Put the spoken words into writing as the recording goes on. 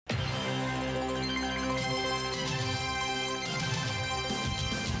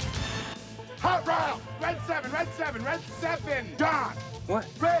Hot route! Red 7, red 7, red 7! Don! What?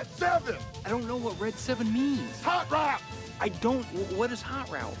 Red 7! I don't know what Red 7 means. Hot route! I don't. What is hot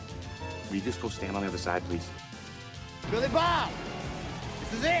route? Will you just go stand on the other side, please? Billy Bob,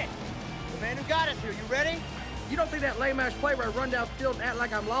 this is it. The man who got us here. You ready? You don't think that lame-ass play where I run down field and act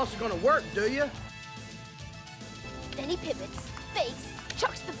like I'm lost is gonna work, do you? Then he pivots, fakes,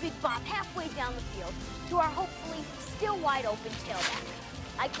 chucks the big bomb halfway down the field to our hopefully still wide-open tailback.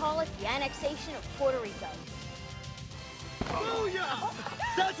 I call it the annexation of Puerto Rico. Booyah!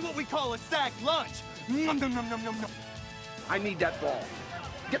 That's what we call a sack lunch. Nom, nom, nom, nom, nom, nom. I need that ball.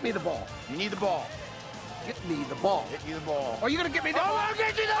 Get me the ball. You need the ball. Get me the ball. Get you the ball. Are you gonna get me the ball? I'll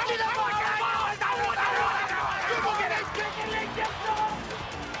get you the ball!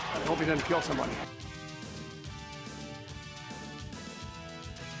 I hope he doesn't kill somebody.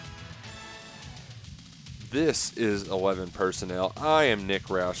 This is 11 Personnel. I am Nick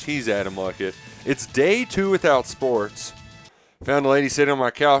Roush. He's Adam Luckett. It's day 2 without sports. Found a lady sitting on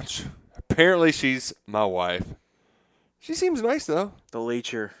my couch. Apparently she's my wife. She seems nice, though. The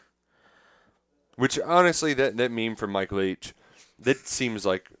Leecher. Which, honestly, that meme from Mike Leach, that seems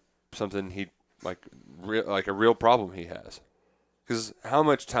like something like a real problem he has. Because how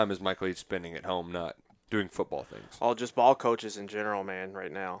much time is Mike Leach spending at home not doing football things? All just ball coaches in general, man,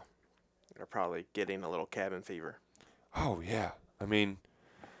 right now. They're probably getting a little cabin fever. Oh, yeah. I mean,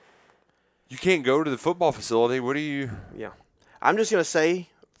 you can't go to the football facility. What do you... Yeah. I'm just going to say,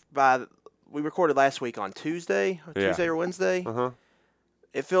 we recorded last week on Tuesday or Wednesday. Uh-huh.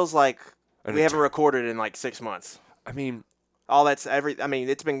 It feels like we haven't recorded in like 6 months. I mean...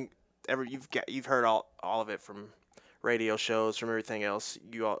 it's been... You've heard all of it from radio shows, from everything else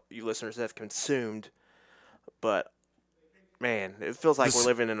you listeners have consumed. But, man, it feels like we're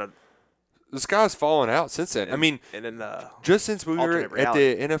living in a... The sky's fallen out since then. Just since we were at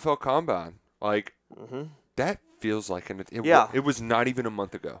the NFL Combine, that feels like it was not even a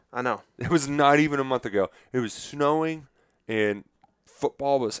month ago. I know. It was not even a month ago. It was snowing, and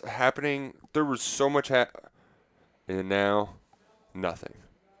football was happening. There was so much and now, nothing.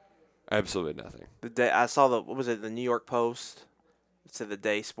 Absolutely nothing. The day I saw the New York Post. It said the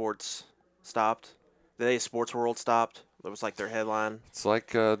day sports stopped. The day sports world stopped. That was like their headline. It's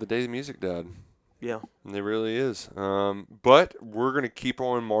like the day the music died. Yeah. It really is. But we're going to keep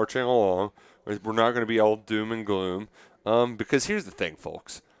on marching along. We're not going to be all doom and gloom. Because here's the thing,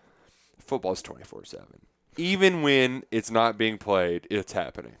 folks. Football's 24/7. Even when it's not being played, it's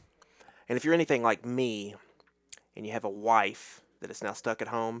happening. And if you're anything like me and you have a wife that is now stuck at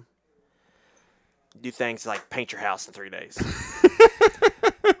home, do things like paint your house in 3 days.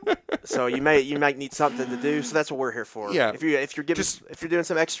 So you might need something to do. So that's what we're here for. Yeah. If you're doing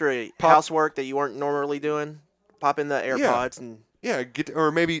some extra housework that you weren't normally doing, pop in the AirPods and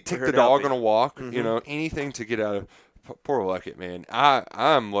or maybe take the dog on a walk. Mm-hmm. Anything to get out of. Poor Luckett, man.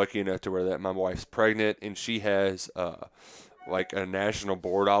 I'm lucky enough to where that my wife's pregnant and she has like a national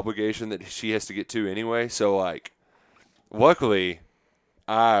board obligation that she has to get to anyway. So luckily,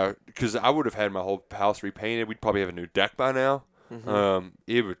 because I would have had my whole house repainted. We'd probably have a new deck by now.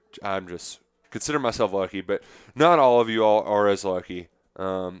 Mm-hmm. I'm just consider myself lucky, but not all of you all are as lucky.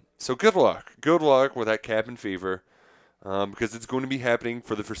 So good luck with that cabin fever, because it's going to be happening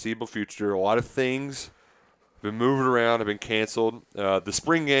for the foreseeable future. A lot of things have been moving around, have been canceled. The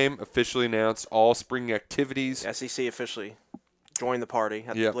spring game officially announced. All spring activities. SEC officially joined the party.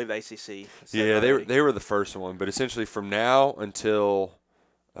 I believe the ACC. Yeah, they were the first one, but essentially from now until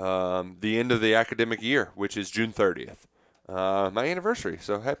the end of the academic year, which is June 30th. My anniversary,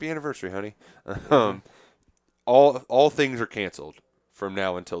 so happy anniversary, honey. All things are canceled from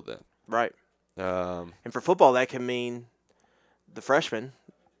now until then. Right. And for football, that can mean the freshmen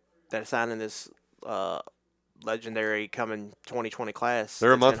that are signing this legendary coming 2020 class.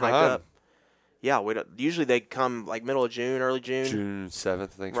 They're a month behind. Yeah, usually they come like middle of June, early June. June 7th, I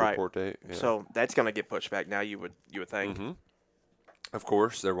think, right. Report date. Yeah. So that's going to get pushed back now. You would think. Mm-hmm. Of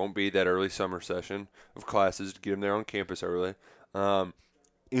course, there won't be that early summer session of classes to get them there on campus early.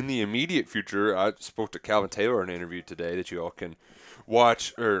 In the immediate future, I spoke to Calvin Taylor in an interview today that you all can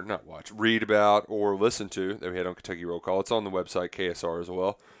read about or listen to that we had on Kentucky Roll Call. It's on the website, KSR as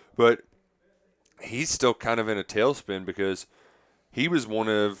well. But he's still kind of in a tailspin because he was one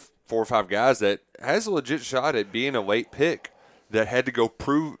of 4 or 5 guys that has a legit shot at being a late pick that had to go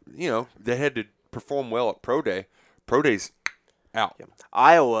that had to perform well at Pro Day. Pro Day's out. Yeah.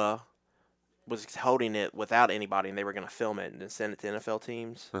 Iowa was holding it without anybody, and they were going to film it and then send it to NFL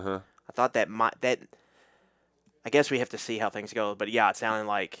teams. Uh-huh. I thought I guess we have to see how things go. But, yeah, it sounded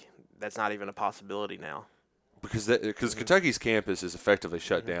like that's not even a possibility now. because Kentucky's campus is effectively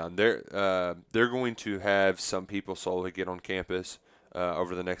shut down. They're going to have some people slowly get on campus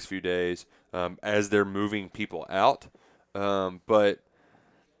over the next few days as they're moving people out. But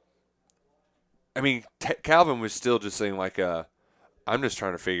I mean, Calvin was still just saying like, I'm just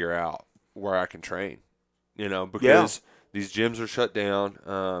trying to figure out where I can train, because these gyms are shut down.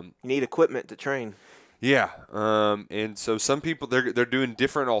 You need equipment to train. Yeah, and so some people they're doing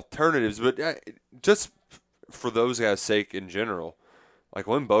different alternatives, but just for those guys' sake in general, like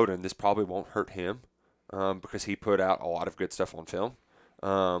Lynn Bowden, this probably won't hurt him because he put out a lot of good stuff on film.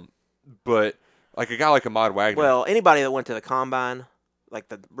 But like a guy like Ahmad Wagner, well, anybody that went to the combine, like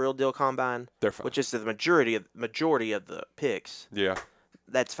the real deal combine, they're fine. Which is the majority of the picks. Yeah,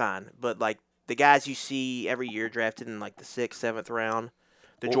 that's fine. But like the guys you see every year drafted in like the 6th, 7th round.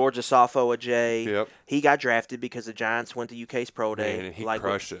 The Georgia sophomore Ajay, he got drafted because the Giants went to UK's Pro Day. Man, and he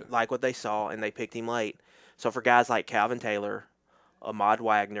crushed it. Like what they saw, and they picked him late. So for guys like Calvin Taylor, Ahmad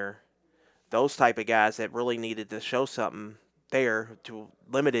Wagner, those type of guys that really needed to show something there to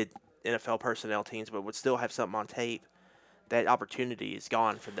limited NFL personnel teams but would still have something on tape, that opportunity is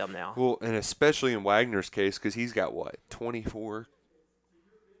gone for them now. Well, and especially in Wagner's case because he's got, 24,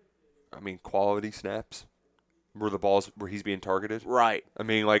 quality snaps? Where he's being targeted. Right. I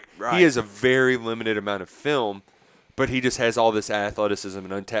mean, he has a very limited amount of film, but he just has all this athleticism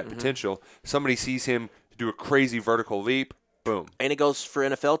and untapped potential. Somebody sees him do a crazy vertical leap, boom. And it goes for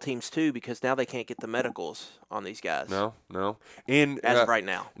NFL teams, too, because now they can't get the medicals on these guys. No. And as of right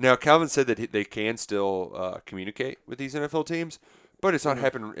now. Now, Calvin said that they can still communicate with these NFL teams, but it's not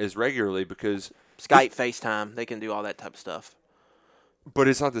happening as regularly because Skype, FaceTime, they can do all that type of stuff. But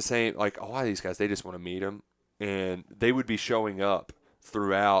it's not the same. Like, a lot of these guys, they just want to meet them. And they would be showing up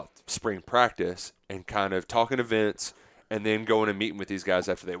throughout spring practice and kind of talking events and then going and meeting with these guys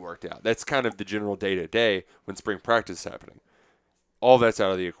after they worked out. That's kind of the general day-to-day when spring practice is happening. All that's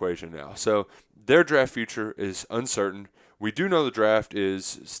out of the equation now. So their draft future is uncertain. We do know the draft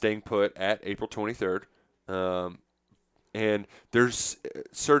is staying put at April 23rd. And they're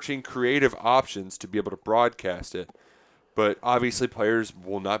searching creative options to be able to broadcast it. But obviously players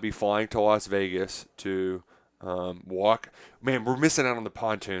will not be flying to Las Vegas to walk. Man, we're missing out on the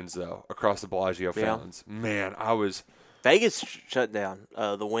pontoons, though, across the Bellagio Fountains. Man, Vegas shut down.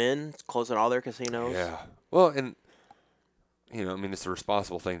 The Wynn closing all their casinos. Yeah. Well, and, it's a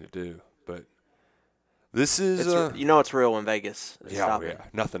responsible thing to do. But this is... it's real in Vegas.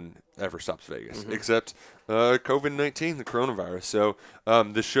 Nothing ever stops Vegas except COVID-19, the coronavirus. So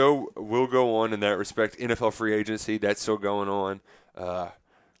the show will go on in that respect. NFL free agency, that's still going on.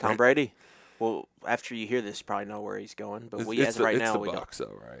 Tom Brady. Well, after you hear this, you probably know where he's going. But right now, it's the Bucs,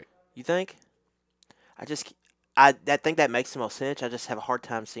 though, right? You think? I think that makes the most sense. I just have a hard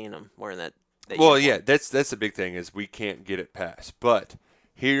time seeing him wearing that well, uniform. Yeah, that's the big thing is we can't get it passed. But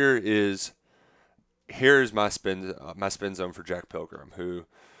here's my spin zone for Jack Pilgrim, who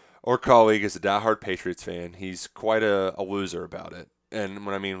our colleague is a diehard Patriots fan. He's quite a loser about it, and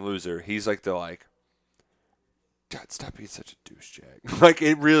when I mean loser, he's like God, stop being such a douche, Jack.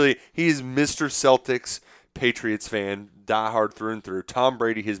 He's Mr. Celtics Patriots fan, diehard through and through. Tom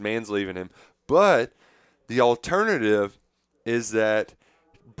Brady, his man's leaving him. But the alternative is that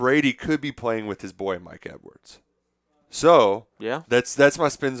Brady could be playing with his boy Mike Edwards. So that's my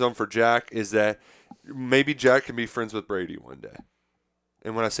spin zone for Jack, is that maybe Jack can be friends with Brady one day.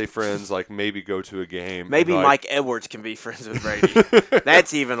 And when I say friends, maybe go to a game. Maybe Mike Edwards can be friends with Brady.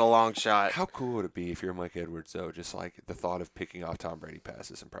 That's even a long shot. How cool would it be if you're Mike Edwards, though, just the thought of picking off Tom Brady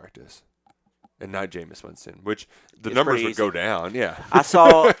passes in practice? And not Jameis Winston, which the numbers would go down, yeah. I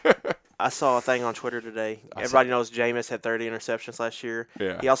saw a thing on Twitter today. Everybody knows Jameis had 30 interceptions last year.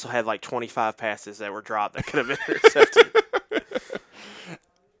 Yeah. He also had 25 passes that were dropped that could have been intercepted.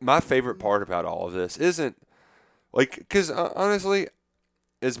 My favorite part about all of this isn't, because honestly,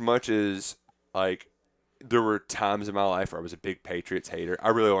 as much as, there were times in my life where I was a big Patriots hater, I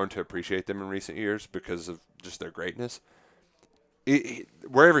really learned to appreciate them in recent years because of just their greatness.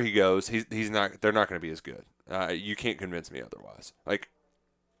 Wherever he goes, they're not going to be as good. You can't convince me otherwise.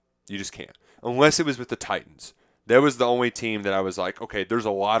 You just can't. Unless it was with the Titans. That was the only team that I was like, okay, there's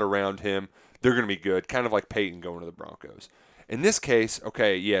a lot around him. They're going to be good. Kind of like Peyton going to the Broncos. In this case,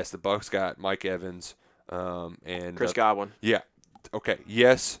 okay, yes, the Bucs got Mike Evans and Chris Godwin. Yeah. Okay.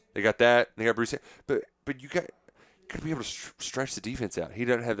 Yes, they got that. They got Bruce. But you got to be able to stretch the defense out. He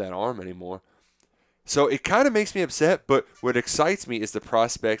doesn't have that arm anymore. So it kind of makes me upset, but what excites me is the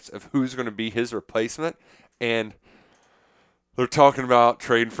prospect of who's going to be his replacement. And they're talking about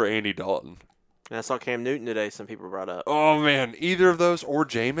trading for Andy Dalton. And I saw Cam Newton today, some people brought up. Oh, man. Either of those or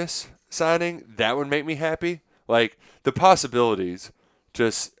Jameis signing, that would make me happy. Like, the possibilities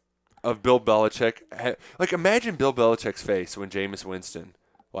just of Bill Belichick. Like, imagine Bill Belichick's face when Jameis Winston,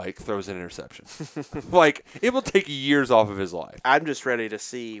 like, throws an interception. Like, it will take years off of his life. I'm just ready to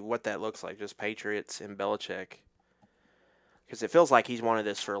see what that looks like, just Patriots and Belichick. Because it feels like he's wanted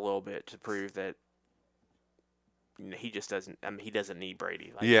this for a little bit to prove that he just doesn't. I mean, he doesn't need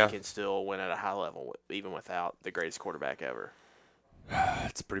Brady. Like, Yeah. He can still win at a high level even without the greatest quarterback ever.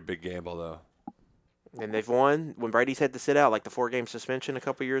 It's a pretty big gamble, though. And they've won when Brady's had to sit out, like the 4-game suspension a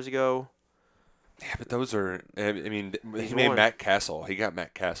couple years ago. Yeah, but those are. I mean, He's he made won. Matt Castle. He got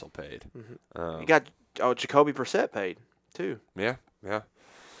Matt Castle paid. He got Jacoby Brissett paid too. Yeah.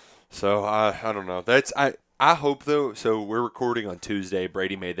 So I don't know. I hope though. So we're recording on Tuesday.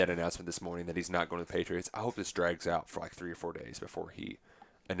 Brady made that announcement this morning that he's not going to the Patriots. I hope this drags out for like 3 or 4 days before he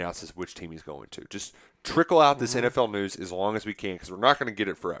announces which team he's going to. Just trickle out this NFL news as long as we can because we're not going to get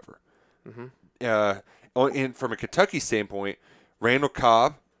it forever. And from a Kentucky standpoint, Randall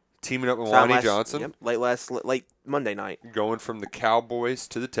Cobb teaming up with Lonnie Johnson. Yep, late Monday night. Going from the Cowboys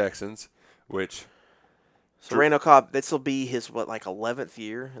to the Texans, which. So Randall Cobb, this will be his 11th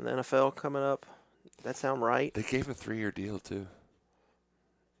year in the NFL coming up. Does that sound right? They gave him a 3-year deal too,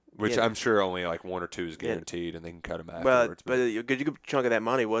 which Yeah. I'm sure only like 1 or 2 is guaranteed, and they can cut him But afterwards. a good chunk of that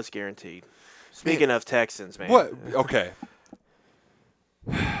money was guaranteed. Speaking of Texans, man. What? Okay,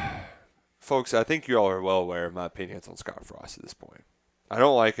 folks, I think you all are well aware of my opinions on Scott Frost at this point. I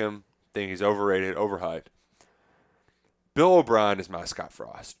don't like him. Think he's overrated, overhyped. Bill O'Brien is my Scott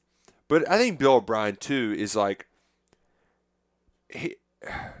Frost, but I think Bill O'Brien too is like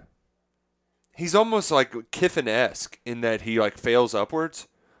he's almost like Kiffin-esque in that he like fails upwards.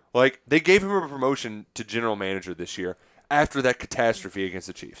 Like they gave him a promotion to general manager this year after that catastrophe against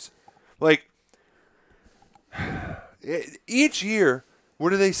the Chiefs. Like each year, what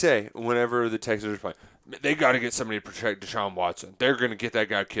do they say whenever the Texans are playing? They got to get somebody to protect Deshaun Watson. They're going to get that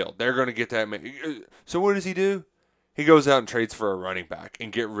guy killed. They're going to get that man. So what does he do? He goes out and trades for a running back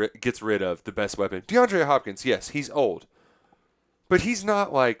and gets rid of the best weapon. DeAndre Hopkins, yes, he's old. But he's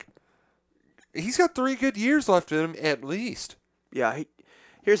not like – he's got 3 good years left in him at least. Yeah,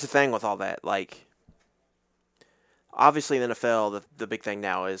 here's the thing with all that. Like, obviously in the NFL, the big thing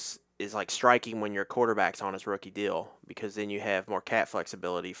now is like striking when your quarterback's on his rookie deal because then you have more cap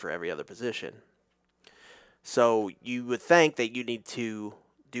flexibility for every other position. So you would think that you need to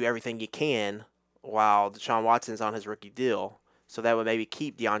do everything you can while Deshaun Watson's on his rookie deal, so that would maybe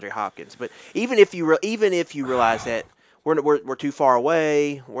keep DeAndre Hopkins. But even if you realize that we're too far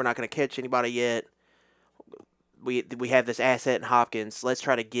away, we're not going to catch anybody yet. We have this asset in Hopkins. Let's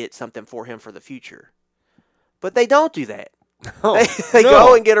try to get something for him for the future. But they don't do that. They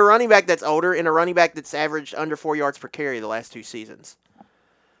go and get a running back that's older and a running back that's averaged under 4 yards per carry the last 2 seasons.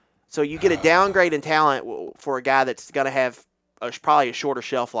 So you get a downgrade in talent for a guy that's going to have probably a shorter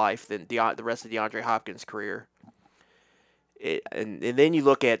shelf life than the rest of DeAndre Hopkins' career. And then you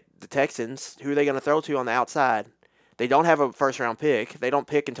look at the Texans. Who are they going to throw to on the outside? They don't have a first-round pick. They don't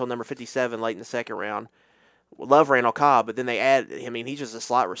pick until number 57 late in the second round. Love Randall Cobb, but then they add – I mean, he's just a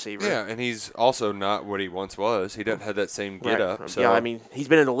slot receiver. Yeah, and he's also not what he once was. He doesn't have that same get-up. So. Yeah, I mean, he's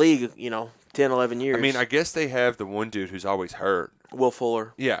been in the league, 10, 11 years. I mean, I guess they have the one dude who's always hurt. Will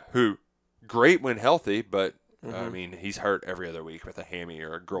Fuller. Yeah, who great when healthy, but I mean, he's hurt every other week with a hammy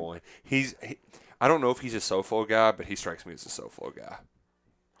or a groin. I don't know if he's a SoFlo guy, but he strikes me as a SoFlo guy.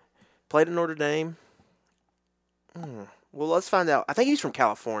 Played at Notre Dame. Well, let's find out. I think he's from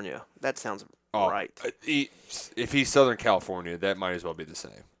California. That sounds right. If he's Southern California, that might as well be the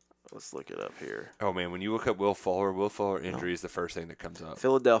same. Let's look it up here. Oh, man, when you look up Will Fuller injury is the first thing that comes up.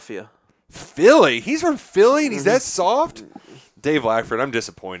 Philadelphia. Philly? He's from Philly and he's that soft? Dave Lackford, I'm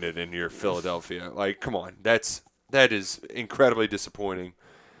disappointed in your Philadelphia. Like, come on. That is incredibly disappointing.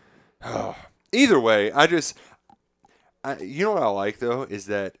 Either way, you know what I like, though, is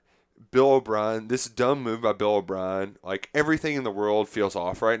that Bill O'Brien, this dumb move by Bill O'Brien, like everything in the world feels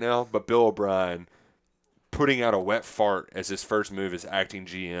off right now, but Bill O'Brien putting out a wet fart as his first move as acting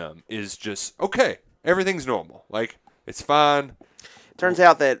GM is just, okay, everything's normal. Like, it's fine. Turns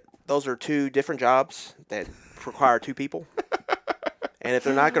out that those are 2 different jobs that require 2 people. And if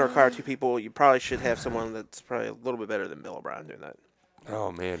they're not going to require 2 people, you probably should have someone that's probably a little bit better than Bill O'Brien doing that.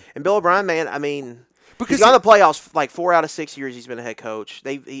 Oh, man. And Bill O'Brien, man, I mean, because he's gone to the playoffs like 4 out of 6 years he's been a head coach.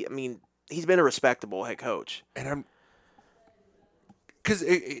 He's been a respectable head coach. And because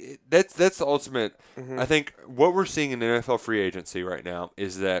that's the ultimate. I think what we're seeing in NFL free agency right now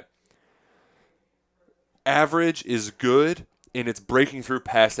is that average is good, and it's breaking through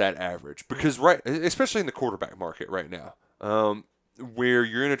past that average. Because especially in the quarterback market right now, where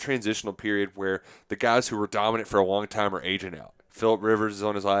you're in a transitional period where the guys who were dominant for a long time are aging out. Phillip Rivers is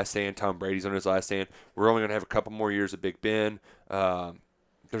on his last stand. Tom Brady's on his last stand. We're only going to have a couple more years of Big Ben.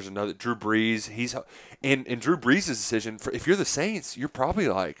 There's another Drew Brees. He's in Drew Brees' decision. If you're the Saints, you're probably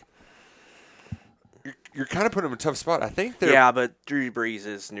like you're kind of putting him in a tough spot. I think they're but Drew Brees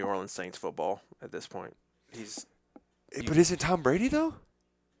is New Orleans Saints football at this point. But is it Tom Brady though?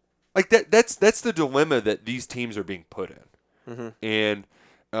 Like that's the dilemma that these teams are being put in. Mm-hmm. And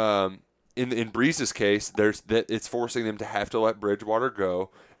in Brees' case, it's forcing them to have to let Bridgewater go,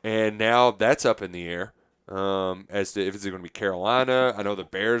 and now that's up in the air. As to if it's going to be Carolina. I know the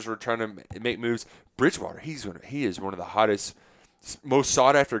Bears were trying to make moves. Bridgewater, he is one of the hottest, most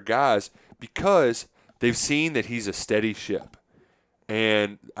sought after guys because they've seen that he's a steady ship.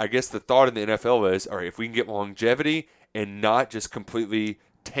 And I guess the thought in the NFL is, all right, if we can get longevity and not just completely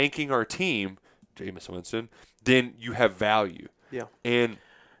tanking our team, Jameis Winston, then you have value. Yeah. And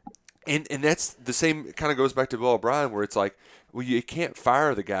that's the same, kind of goes back to Bill O'Brien, where it's like, well, you can't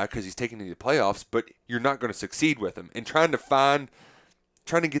fire the guy because he's taking you to the playoffs, but you're not going to succeed with him. And trying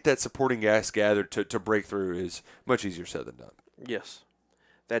to get that supporting cast gathered to break through is much easier said than done. Yes,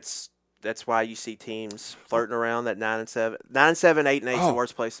 that's why you see teams flirting around that 9-7, 8-8 is the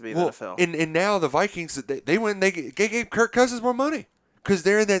worst place to be in the NFL. And now the Vikings, they went and they gave Kirk Cousins more money because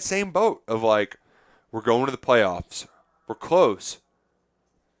they're in that same boat of like, we're going to the playoffs, we're close,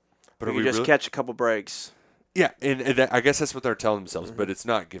 but we just catch a couple breaks. Yeah, and I guess that's what they're telling themselves, but it's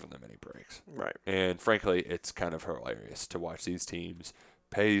not giving them any breaks. Right. And frankly, it's kind of hilarious to watch these teams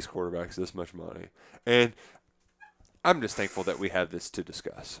pay these quarterbacks this much money. And I'm just thankful that we have this to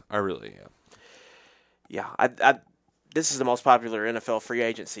discuss. I really am. Yeah, this is the most popular NFL free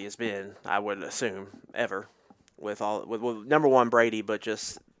agency has been, I would assume, ever, with number one Brady, but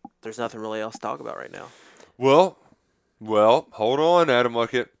just there's nothing really else to talk about right now. Well, hold on, Adam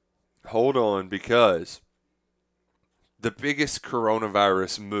Luckett. Hold on, because the biggest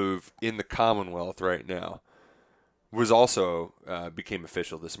coronavirus move in the Commonwealth right now was also became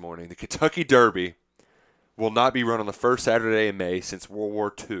official this morning. The Kentucky Derby will not be run on the first Saturday in May since World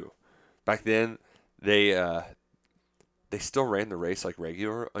War II. Back then, they still ran the race like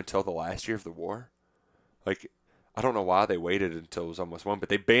regular until the last year of the war. Like, I don't know why they waited until it was almost won, but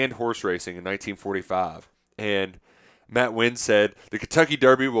they banned horse racing in 1945. And Matt Wynn said the Kentucky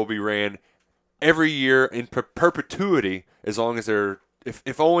Derby will be ran every year in perpetuity, as long as even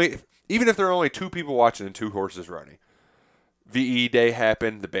if there are only two people watching and two horses running. VE Day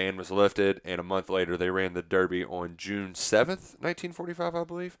happened, the ban was lifted, and a month later they ran the Derby on June 7th, 1945, I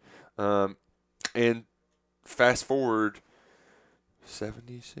believe. And fast forward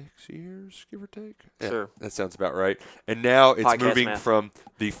 76 years, give or take. Yeah, sure. That sounds about right. And now it's moving from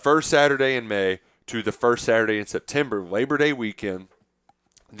the first Saturday in May to the first Saturday in September, Labor Day weekend,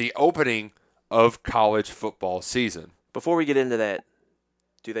 the opening of college football season. Before we get into that,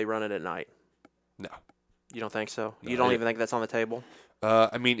 do they run it at night? No. You don't think so? No, you don't even think that's on the table?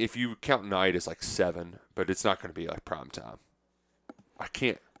 I mean, if you count night, it's like 7, but it's not going to be like prime time. I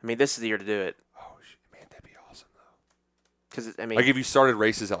can't. I mean, this is the year to do it. Oh, man, that'd be awesome, though. Because, I mean, like if you started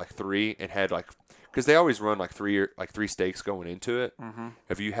races at like 3 and had like, because they always run like three stakes going into it. Mm-hmm.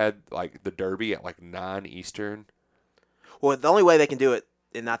 Have you had like the Derby at like 9 Eastern? Well, the only way they can do it,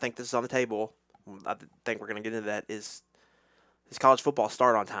 and I think this is on the table, I think we're going to get into that, is college football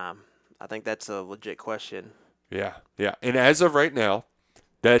start on time? I think that's a legit question. Yeah. And as of right now,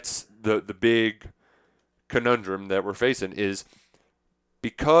 that's the big conundrum that we're facing is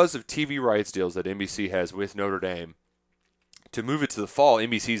because of TV rights deals that NBC has with Notre Dame, to move it to the fall,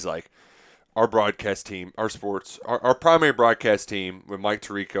 NBC's like, our broadcast team, our primary broadcast team with Mike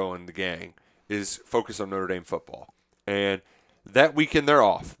Tirico and the gang is focused on Notre Dame football. And that weekend they're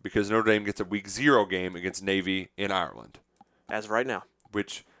off because Notre Dame gets a week 0 game against Navy in Ireland. As of right now.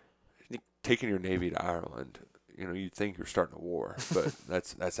 Which, taking your Navy to Ireland, you'd think you're starting a war, but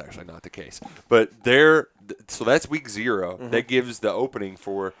that's actually not the case. But so that's week 0. Mm-hmm. That gives the opening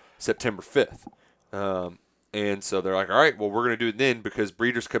for September 5th. And so they're like, all right, well, we're going to do it then because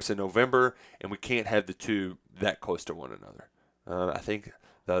Breeders' Cup's in November, and we can't have the two that close to one another. I think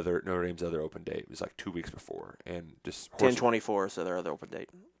Notre Dame's other open date was like 2 weeks before, and just 10/24, so their other open date.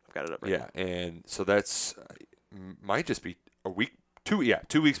 I've got it up right now. Yeah, and so that's might just be a week, 2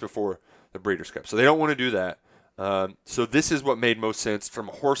 weeks before the Breeders' Cup. So they don't want to do that. So this is what made most sense from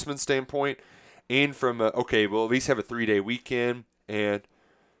a horseman standpoint, and from we'll at least have a 3-day weekend, and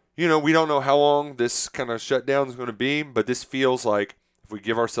we don't know how long this kind of shutdown is going to be, but this feels like if we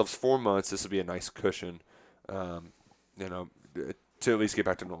give ourselves 4 months, this will be a nice cushion, to at least get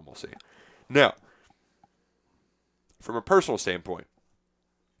back to normalcy. Now, from a personal standpoint,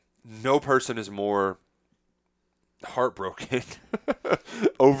 no person is more heartbroken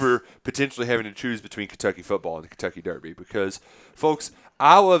over potentially having to choose between Kentucky football and the Kentucky Derby because, folks,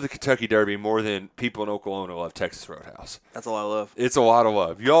 I love the Kentucky Derby more than people in Oklahoma love Texas Roadhouse. That's a lot of love. It's a lot of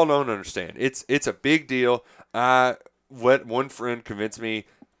love. Y'all don't understand. It's a big deal. I let one friend convince me,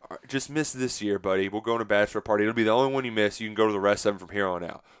 just miss this year, buddy. We'll go on a bachelor party. It'll be the only one you miss. You can go to the rest of them from here on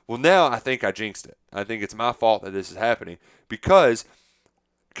out. Well, now I think I jinxed it. I think it's my fault that this is happening because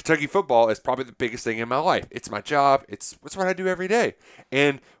Kentucky football is probably the biggest thing in my life. It's my job. It's what I do every day.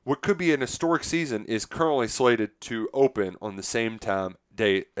 And what could be an historic season is currently slated to open on the same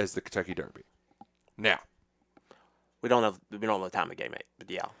date as the Kentucky Derby. Now, we don't know the time of game, mate.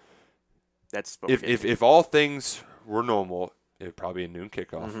 But yeah, that's what if all things were normal, it would probably be a noon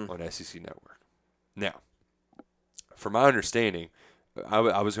kickoff on SEC Network. Now, from my understanding, I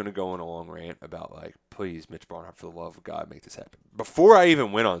was going to go on a long rant about, like, please, Mitch Barnhart, for the love of God, make this happen. Before I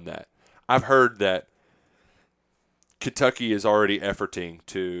even went on that, I've heard that Kentucky is already efforting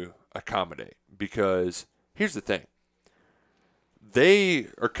to accommodate because here's the thing. They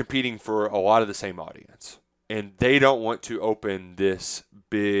are competing for a lot of the same audience, and they don't want to open this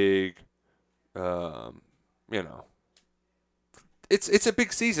big, It's a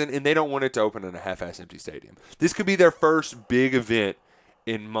big season, and they don't want it to open in a half-ass empty stadium. This could be their first big event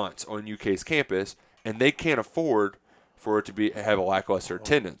in months on UK's campus, and they can't afford for it to have a lackluster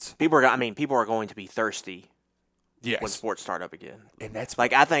attendance. People are going to be thirsty when sports start up again. And that's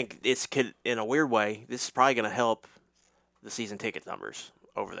like, I think in a weird way, this is probably going to help the season ticket numbers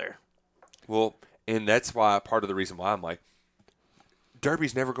over there. Well, and that's why part of the reason why I'm like,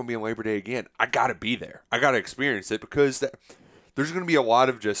 Derby's never going to be on Labor Day again. I got to be there. I got to experience it because there's going to be a lot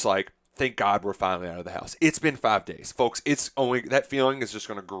of just like, thank God we're finally out of the house. It's been 5 days. Folks, that feeling is just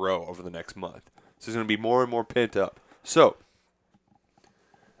going to grow over the next month. So it's going to be more and more pent up. So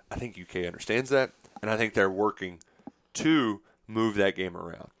I think UK understands that, and I think they're working to move that game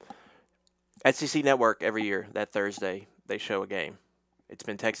around. SEC Network every year, that Thursday, they show a game. It's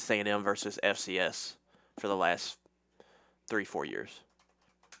been Texas A&M versus FCS for the last 3-4 years.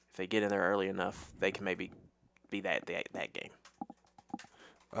 If they get in there early enough, they can maybe be that game.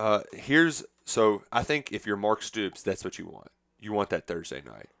 So I think if you're Mark Stoops, that's what you want. You want that Thursday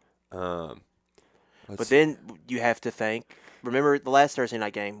night. Then you have to think. Remember the last Thursday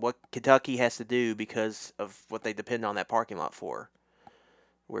night game, what Kentucky has to do because of what they depend on that parking lot for,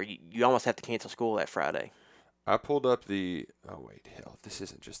 where you almost have to cancel school that Friday. I pulled up this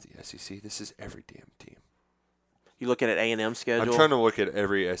isn't just the SEC. This is every damn team. You looking at A&M schedule? I'm trying to look at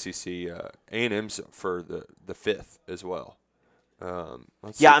every SEC. A&M's for the 5th as well.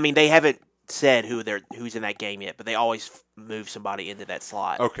 I mean, they haven't said who's in that game yet, but they always move somebody into that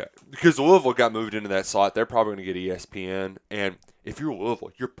slot. Okay, because Louisville got moved into that slot. They're probably going to get ESPN, and if you're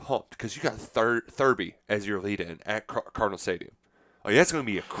Louisville, you're pumped because you got Thurby as your lead-in at Cardinal Stadium. Oh, that's going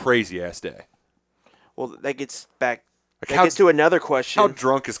to be a crazy-ass day. Well, that gets back. Gets to another question. How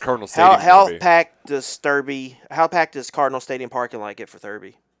drunk is Cardinal Stadium? How packed does Cardinal Stadium parking lot get for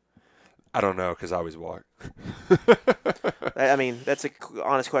Thurby? I don't know because I always walk. I mean, that's an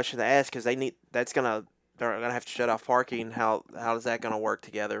honest question to ask because they're gonna have to shut off parking. How is that gonna work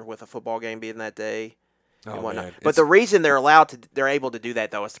together with a football game being that day and whatnot? Man. But the reason they're able to do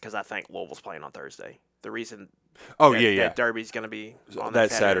that though is because I think Louisville's playing on Thursday. The reason that Derby's gonna be on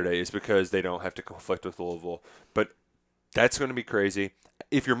that Saturday is because they don't have to conflict with Louisville. But that's going to be crazy.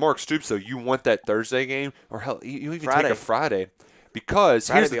 If you're Mark Stoops, though, you want that Thursday game, or hell, you even take a Friday, because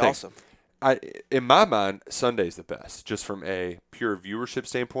here's the thing. Awesome. In my mind, Sunday's the best, just from a pure viewership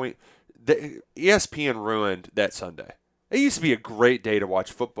standpoint. The ESPN ruined that Sunday. It used to be a great day to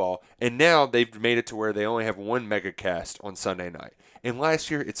watch football, and now they've made it to where they only have one megacast on Sunday night. And last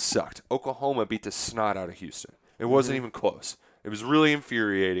year, it sucked. Oklahoma beat the snot out of Houston. It wasn't even close. It was really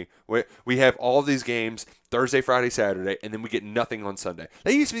infuriating. We have all these games Thursday, Friday, Saturday, and then we get nothing on Sunday.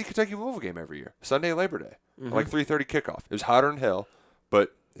 That used to be the Kentucky-Louisville game every year, Sunday, Labor Day, like 3:30 kickoff. It was hotter than hell,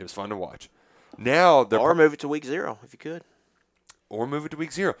 but it was fun to watch. Now or move it to week 0 if you could. Or move it to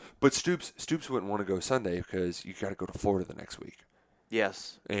week 0. But Stoops wouldn't want to go Sunday because you got to go to Florida the next week.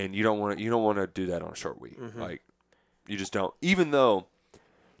 Yes. And you don't want to do that on a short week. Like, you just don't. Even though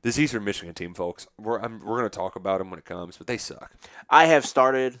this Eastern Michigan team, folks, we're going to talk about them when it comes, but they suck. I have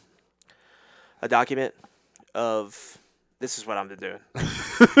started a document of this is what I'm doing.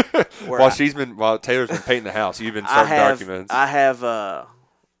 While Taylor's been painting the house, you've been starting documents. I have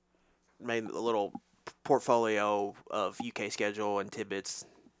made a little portfolio of UK schedule and tidbits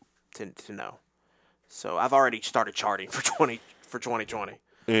to know. So I've already started charting for 2020.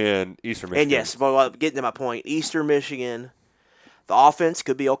 And Eastern Michigan. And yes, but getting to my point, Eastern Michigan, The offense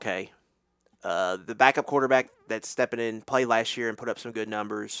could be okay. The backup quarterback that's stepping in played last year and put up some good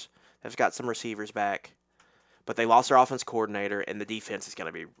numbers. They've got some receivers back, but they lost their offense coordinator, and the defense is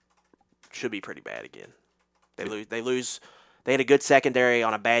should be pretty bad again. They lose. They had a good secondary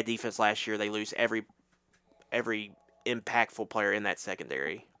on a bad defense last year. They lose every impactful player in that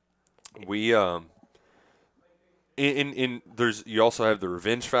secondary. We there's you also have the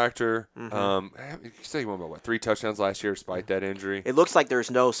revenge factor. Mm-hmm. You say he won by 3 touchdowns last year despite that injury. It looks like there's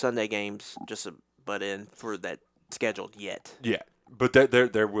no Sunday games just a butt in for that scheduled yet. Yeah, but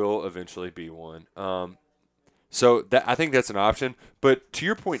there will eventually be one. So I think that's an option. But to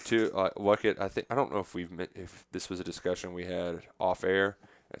your point too, Luckett, I don't know if this was a discussion we had off air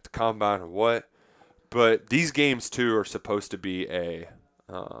at the combine or what, but these games too are supposed to be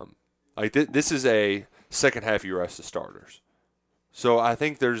this is a second half you rest the starters. So I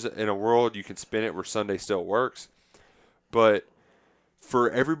think there's in a world you can spin it where Sunday still works, but for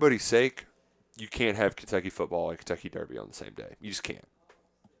everybody's sake, you can't have Kentucky football and Kentucky Derby on the same day. You just can't.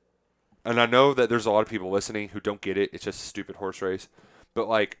 And I know that there's a lot of people listening who don't get it. It's just a stupid horse race.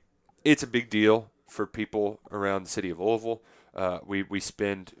 But, it's a big deal for people around the city of Louisville. We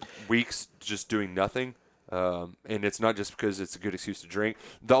spend weeks just doing nothing. And it's not just because it's a good excuse to drink.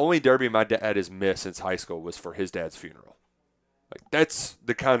 The only Derby my dad has missed since high school was for his dad's funeral. That's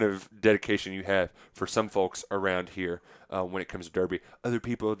the kind of dedication you have for some folks around here when it comes to Derby. Other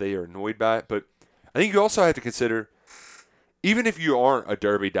people, they are annoyed by it. But I think you also have to consider, even if you aren't a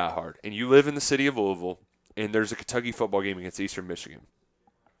Derby diehard and you live in the city of Louisville and there's a Kentucky football game against Eastern Michigan,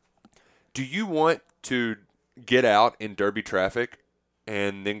 do you want to get out in Derby traffic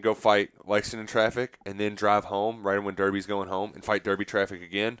and then go fight Lexington traffic and then drive home right when Derby's going home and fight Derby traffic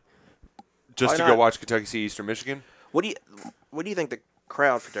again just to go watch Kentucky see Eastern Michigan? What do you think the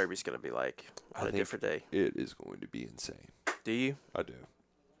crowd for Derby's going to be like on a different day? It is going to be insane. Do you? I do.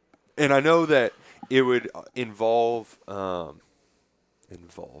 And I know that it would involve and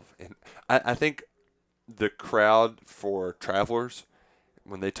I think the crowd for travelers,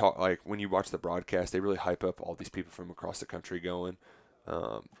 when they talk, when you watch the broadcast, they really hype up all these people from across the country going.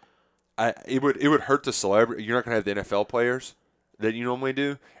 It would hurt the celebrity. You're not going to have the NFL players that you normally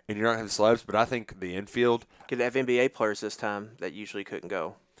do, and you're not going to have the celebs, but I think the infield could have NBA players this time that usually couldn't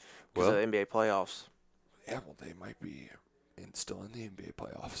go because of the NBA playoffs. Yeah, well, they might be still in the NBA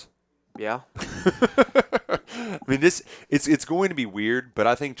playoffs. Yeah. I mean, it's going to be weird, but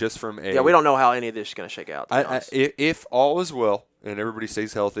I think just from a... Yeah, we don't know how any of this is going to shake out. If all is well and everybody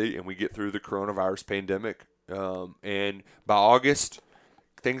stays healthy and we get through the coronavirus pandemic, and by August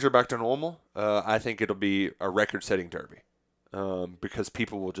things are back to normal, I think it'll be a record-setting Derby, because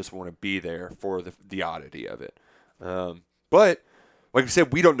people will just want to be there for the oddity of it. But, like I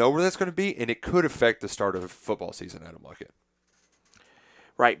said, we don't know where that's going to be, and it could affect the start of football season, Adam Luckett.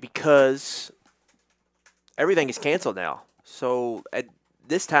 Right, because everything is canceled now. So at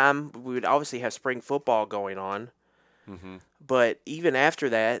this time, we would obviously have spring football going on. Mm-hmm. But even after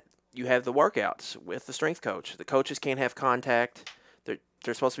that, you have the workouts with the strength coach. The coaches can't have contact.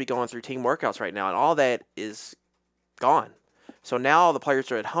 They're supposed to be going through team workouts right now, and all that is gone. So now all the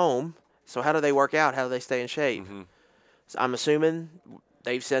players are at home. So how do they work out? How do they stay in shape? Mm-hmm. So I'm assuming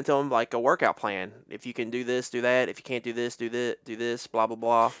they've sent them a workout plan. If you can do this, do that. If you can't do this, do this, blah, blah,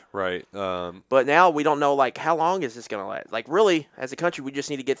 blah. Right. But now we don't know, how long is this going to last? Really, as a country, we just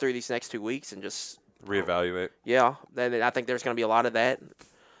need to get through these next 2 weeks and just reevaluate. Yeah. Then I think there's going to be a lot of that,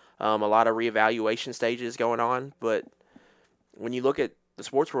 a lot of reevaluation stages going on. But when you look at the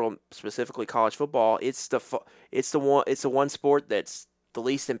sports world, specifically college football, it's the one sport that's the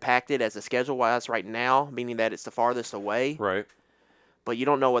least impacted as a schedule-wise right now, meaning that it's the farthest away. Right. But you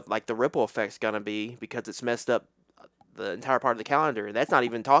don't know what the ripple effect's going to be because it's messed up the entire part of the calendar. That's not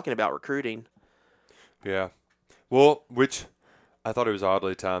even talking about recruiting. Yeah. Well, which I thought it was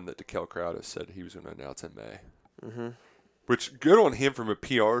oddly timed that DeKel Crowder said he was going to announce in May. Mm-hmm. Which, good on him from a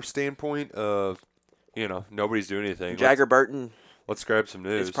PR standpoint of, nobody's doing anything. Jagger Burton. Let's grab some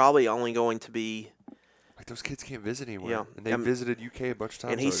news. It's probably only going to be... those kids can't visit anywhere. Yeah. And they visited UK a bunch of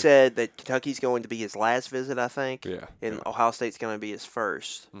times. And he said that Kentucky's going to be his last visit, I think. Yeah. And Ohio State's going to be his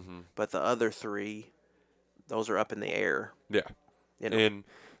first. Mm-hmm. But the other 3, those are up in the air. Yeah. And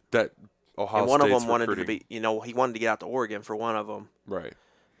that Ohio State's one of them wanted recruiting. to be, he wanted to get out to Oregon for one of them. Right.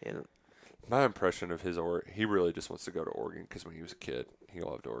 And my impression of he really just wants to go to Oregon because when he was a kid, he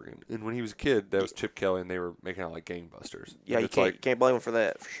loved Oregon. And when he was a kid, that was Chip Kelly, and they were making out like gangbusters. Yeah, you can't blame him for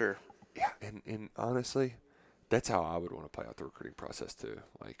that, for sure. Yeah, and honestly, that's how I would want to play out the recruiting process too.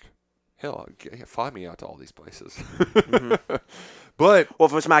 hell, fly me out to all these places. But well,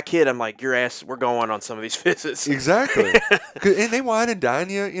 if it was my kid, I'm like, your ass, we're going on some of these visits. Exactly. And they wine and dine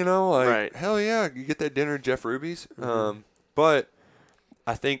you, like, right. Hell yeah, you get that dinner at Jeff Ruby's. But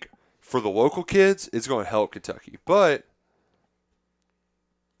I think for the local kids, it's going to help Kentucky. But,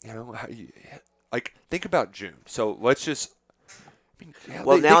 think about June. So let's just.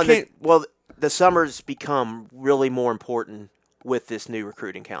 The summers become really more important with this new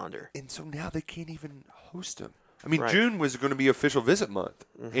recruiting calendar. And so now they can't even host them. I mean, right. June was going to be official visit month.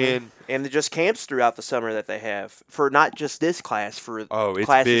 And just camps throughout the summer that they have for not just this class, for it's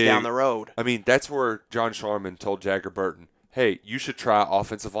classes big. down the road. I mean, that's where John Sharman told Jagger Burton, hey, you should try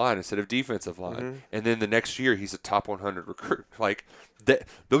offensive line instead of defensive line. And then the next year, he's a top 100 recruit. Like,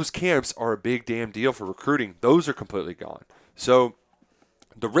 those camps are a big damn deal for recruiting. Those are completely gone. So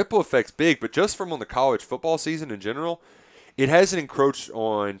the ripple effect's big, but just from on the college football season in general, it hasn't encroached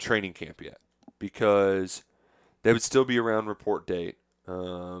on training camp yet because they would still be around report date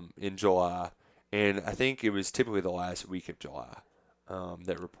in July. And I think it was typically the last week of July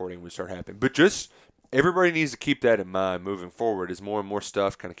that reporting would start happening. But just everybody needs to keep that in mind moving forward as more and more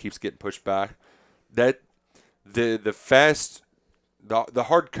stuff kind of keeps getting pushed back. That the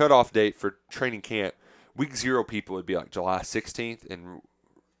hard cutoff date for training camp, week 0 people would be like July 16th and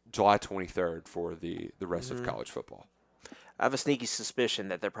July 23rd for the rest of college football. I have a sneaky suspicion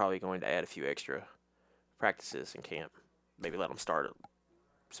that they're probably going to add a few extra practices in camp. Maybe let them start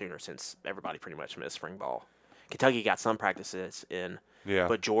sooner since everybody pretty much missed spring ball. Kentucky got some practices in,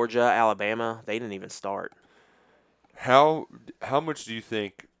 but Georgia, Alabama, they didn't even start. How much do you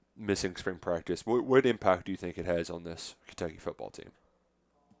think missing spring practice, what impact do you think it has on this Kentucky football team?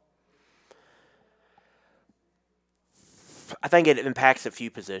 I think it impacts a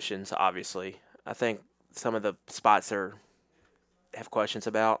few positions, obviously. I think some of the spots have questions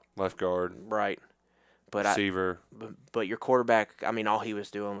about. Left guard. Right. But receiver. But your quarterback, I mean, all he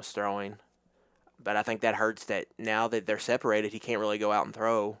was doing was throwing. But I think that hurts that now that they're separated, he can't really go out and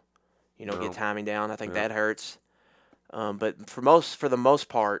throw, get timing down. I think that hurts. But for the most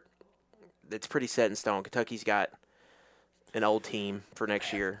part, it's pretty set in stone. Kentucky's got an old team for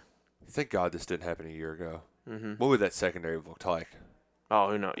next year. Thank God this didn't happen a year ago. What would that secondary have looked like? Oh,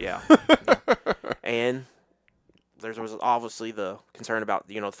 who knows? Yeah. And there was obviously the concern about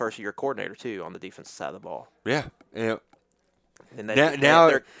the first-year coordinator too on the defensive side of the ball. Yeah. And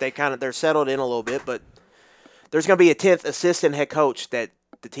they're settled in a little bit, but there's going to be a 10th assistant head coach that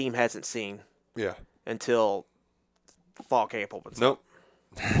the team hasn't seen. Yeah. Until fall camp opens. Nope.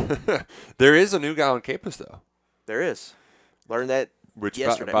 There is a new guy on campus though. There is. Learned that. Which,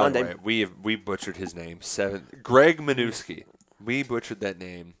 yesterday, by Monday. the way, we butchered his name. Greg Minuski. We butchered that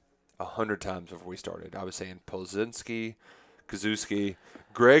name 100 times before we started. I was saying Polzinski, Kazuski,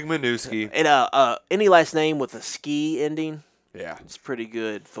 Greg Minuski. And any last name with a ski ending. Yeah, it's a pretty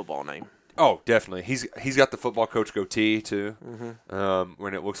good football name. Oh, definitely. He's got the football coach goatee too.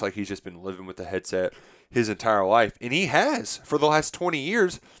 When it looks like he's just been living with the headset his entire life, and he has for the last 20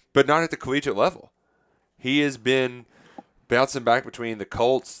 years, but not at the collegiate level. He has been bouncing back between the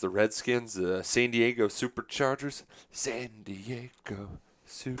Colts, the Redskins, the San Diego Superchargers.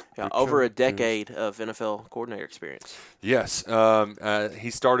 Over a decade of NFL coordinator experience. Yes. He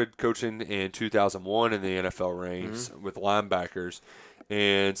started coaching in 2001 in the NFL ranks with linebackers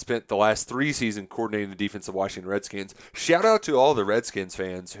and spent the last 3 seasons coordinating the defense of Washington Redskins. Shout out to all the Redskins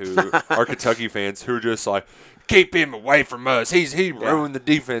fans who are Kentucky fans who are just like, keep him away from us. He ruined the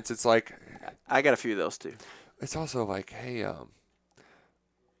defense. It's like, I got a few of those too. It's also like, hey,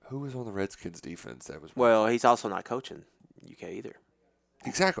 who was on the Redskins defense that was? Well, he's also not coaching UK either.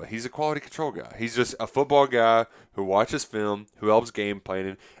 Exactly. He's a quality control guy. He's just a football guy who watches film, who helps game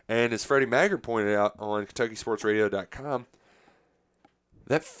planning. And as Freddie Maggard pointed out on KentuckySportsRadio.com,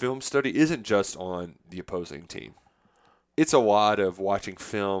 that film study isn't just on the opposing team. It's a lot of watching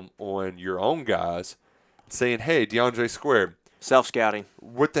film on your own guys, saying, hey, DeAndre Square. Self-scouting.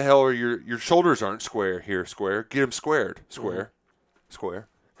 What the hell are your shoulders aren't square here, Square. Get them squared. Square. Square.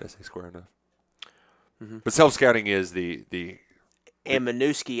 Did I say square enough? But self-scouting is the And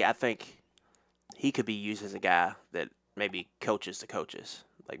Minuski, I think he could be used as a guy that maybe coaches the coaches.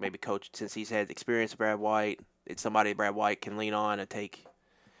 Like maybe coach, since he's had experience with Brad White, it's somebody Brad White can lean on and take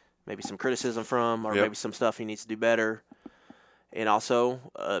maybe some criticism from or maybe some stuff he needs to do better. And also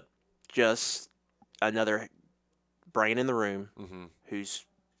just another brain in the room who's,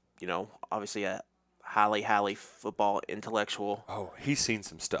 obviously a highly football intellectual. Oh, he's seen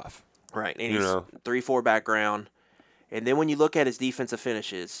some stuff. Right. And he's 3-4 background. And then when you look at his defensive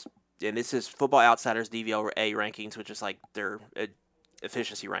finishes, and this is Football Outsiders DVOA rankings, which is like their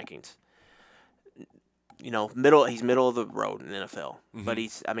efficiency rankings. He's middle of the road in the NFL. Mm-hmm. But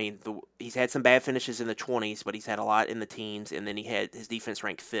he's had some bad finishes in the 20s, but he's had a lot in the teens, and then he had his defense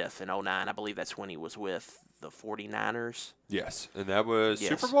ranked 5th in 2009. I believe that's when he was with the 49ers. Yes, and that was Yes.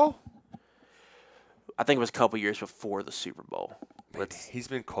 Super Bowl? I think it was a couple years before the Super Bowl. Man, he's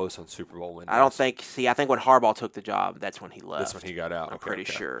been close on Super Bowl wins. I think when Harbaugh took the job, that's when he left. That's when he got out. I'm pretty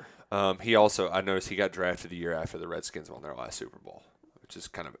sure. He also, I noticed he got drafted the year after the Redskins won their last Super Bowl, which is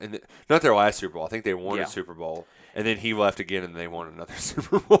kind of not their last Super Bowl. I think they won a Super Bowl, and then he left again, and they won another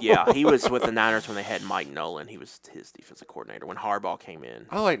Super Bowl. Yeah, he was with the Niners when they had Mike Nolan. He was his defensive coordinator when Harbaugh came in.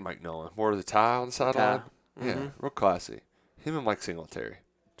 I like Mike Nolan. More of the tie on the sideline. Mm-hmm. Yeah, real classy. Him and Mike Singletary.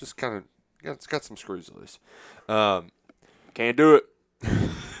 Just kind of it's got some screws loose. Can't do it.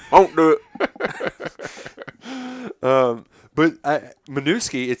 Won't do it. But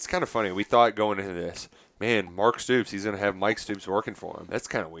Minuski, it's kind of funny. We thought going into this, man, Mark Stoops, he's going to have Mike Stoops working for him. That's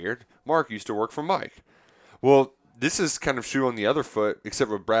kind of weird. Mark used to work for Mike. Well, this is kind of shoe on the other foot, except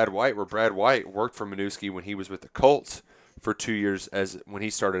with Brad White, where Brad White worked for Minuski when he was with the Colts for 2 years when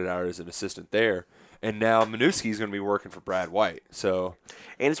he started out as an assistant there. And now Minuski's going to be working for Brad White. So,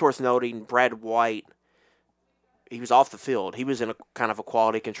 and it's worth noting, Brad White, he was off the field. He was in a kind of a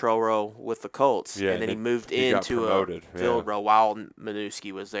quality control role with the Colts, and then he moved into a field role while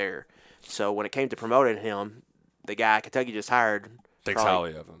Minuski was there. So when it came to promoting him, the guy Kentucky just hired thinks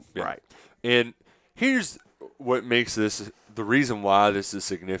highly of him. Yeah. Right. And here's what makes this the reason why this is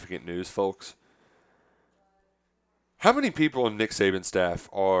significant news, folks. How many people in Nick Saban's staff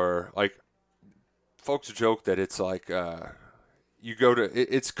are like? Folks joke that it's like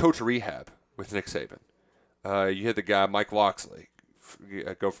it's coach rehab with Nick Saban. You had the guy Mike Locksley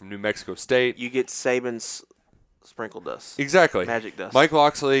go from New Mexico State. You get Saban's sprinkle dust. Exactly. Magic dust. Mike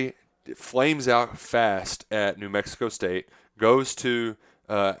Locksley flames out fast at New Mexico State, goes to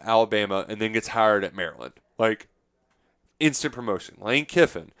Alabama, and then gets hired at Maryland. Like, instant promotion. Lane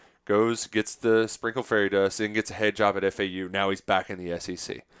Kiffin gets the sprinkle fairy dust, and gets a head job at FAU. Now he's back in the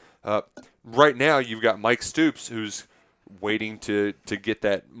SEC. Right now, you've got Mike Stoops, who's waiting to get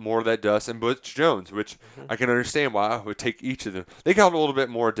that more of that dust, and Butch Jones, which I can understand why it would take each of them. They got a little bit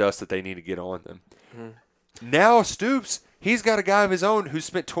more dust that they need to get on them. Now Stoops, he's got a guy of his own who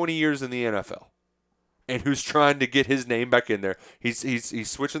spent 20 years in the NFL and who's trying to get his name back in there. He's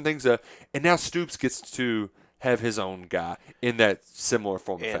switching things up, and now Stoops gets to have his own guy in that similar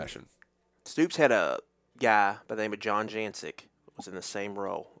form of fashion. Stoops had a guy by the name of John Jancic was in the same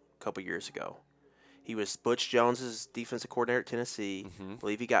role a couple years ago. He was Butch Jones's defensive coordinator at Tennessee. I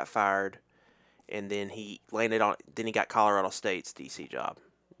believe he got fired, and then he got Colorado State's DC job.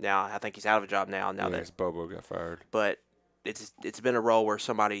 Now I think he's out of a job now. That Bobo got fired. But it's been a role where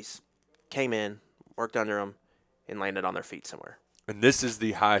somebody's came in, worked under him, and landed on their feet somewhere. And this is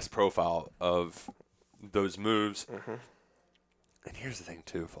the highest profile of those moves. And here's the thing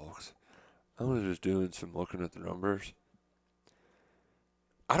too, folks. I was just doing some looking at the numbers.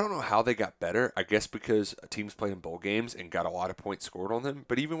 I don't know how they got better. I guess because teams played in bowl games and got a lot of points scored on them.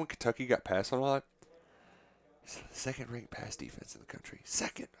 But even when Kentucky got passed on a lot, it's the second-ranked pass defense in the country.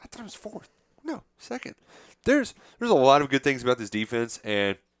 Second. I thought it was fourth. No, second. There's a lot of good things about this defense,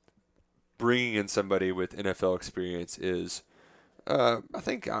 and bringing in somebody with NFL experience is, I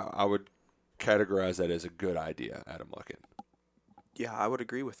think I would categorize that as a good idea, Adam Luckett. Yeah, I would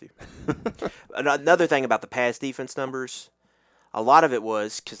agree with you. Another thing about the pass defense numbers, a lot of it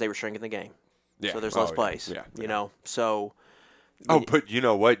was because they were shrinking the game. Yeah. So there's less plays. Yeah. You know, so. But you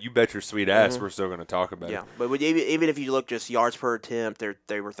know what? You bet your sweet ass we're still going to talk about it. Yeah, but even if you look just yards per attempt,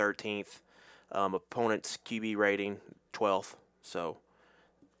 they were 13th. Opponent's QB rating, 12th. So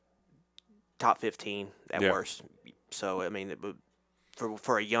top 15 at worst. So, I mean,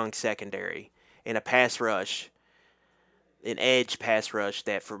 for a young secondary. And a pass rush, an edge pass rush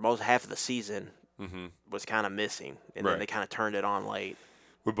that for most half of the season was kind of missing. And then they kind of turned it on late.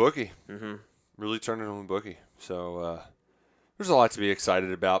 With Bookie. Really turned it on with Bookie. So, there's a lot to be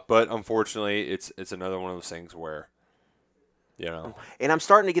excited about, but unfortunately, it's another one of those things where, you know. And I'm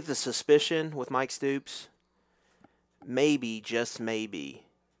starting to get the suspicion with Mike Stoops, maybe, just maybe,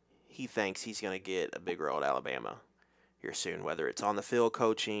 he thinks he's going to get a big role at Alabama here soon, whether it's on the field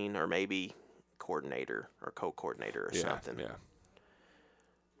coaching or maybe coordinator or co-coordinator or something. Yeah.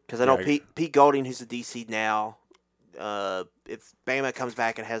 Because I know Pete Golding, who's the DC now, if Bama comes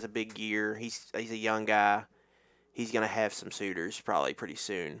back and has a big year, he's a young guy. He's going to have some suitors probably pretty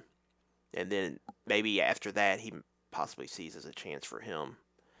soon. And then maybe after that, he possibly sees as a chance for him.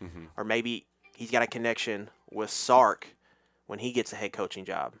 Or maybe he's got a connection with Sark when he gets a head coaching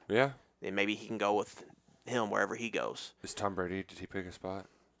job. Yeah. And maybe he can go with him wherever he goes. Is Tom Brady, did he pick a spot?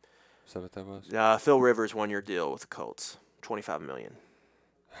 Is that what that was? Phil Rivers 1-year deal with the Colts, $25 million.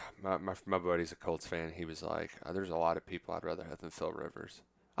 My buddy's a Colts fan. He was like, "There's a lot of people I'd rather have than Phil Rivers."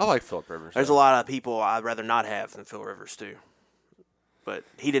 I like Phil Rivers. There's a lot of people I'd rather not have than Phil Rivers too. But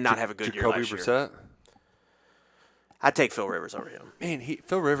he did not have a good year last year. I'd take Phil Rivers over him. Man,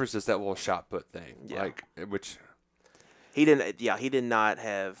 Phil Rivers does that little shot put thing, which he didn't. Yeah, he did not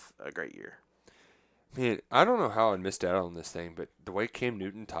have a great year. Man, I don't know how I missed out on this thing, but the way Cam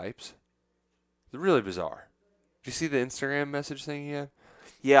Newton types, it's really bizarre. Did you see the Instagram message thing he had?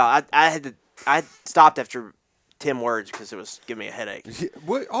 Yeah, I stopped after 10 words because it was giving me a headache.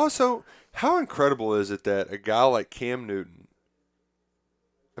 Yeah, also, how incredible is it that a guy like Cam Newton,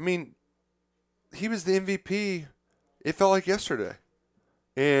 I mean, he was the MVP, it felt like yesterday,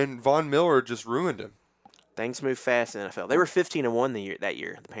 and Von Miller just ruined him. Things move fast in the NFL. They were 15-1 that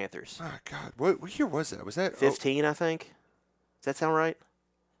year, the Panthers. Oh, God. What year was that? Was that 15, I think? Does that sound right?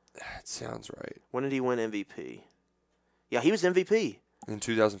 That sounds right. When did he win MVP? Yeah, he was MVP. In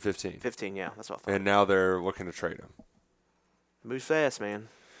 2015. 15, yeah. That's what I thought. And now they're looking to trade him. Moves fast, man.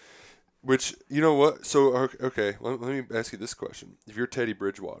 Which, you know what? So, okay, let me ask you this question. If you're Teddy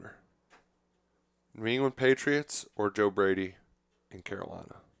Bridgewater, New England Patriots or Joe Brady in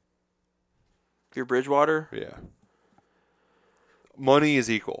Carolina? If you're Bridgewater? Yeah. Money is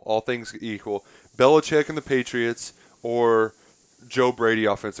equal. All things equal. Belichick and the Patriots or Joe Brady,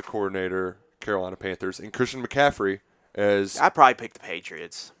 offensive coordinator, Carolina Panthers, and Christian McCaffrey as... I'd probably pick the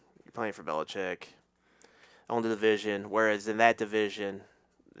Patriots. You're playing for Belichick. On the division, whereas in that division,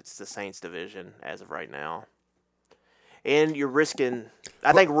 it's the Saints division as of right now. And you're risking...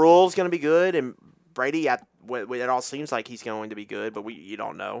 I think Rule's going to be good, and Brady, it all seems like he's going to be good, but you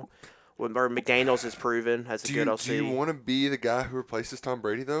don't know. McDaniels has proven as a good OC. Do you want to be the guy who replaces Tom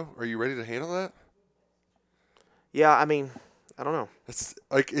Brady, though? Are you ready to handle that? Yeah, I mean, I don't know.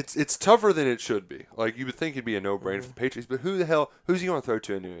 It's tougher than it should be. Like, you would think it'd be a no-brainer for the Patriots, but who's he going to throw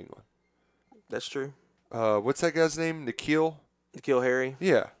to in New England? That's true. What's that guy's name? N'Keal Harry?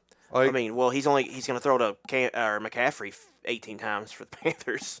 Yeah. I mean, well, he's going to throw to McCaffrey 18 times for the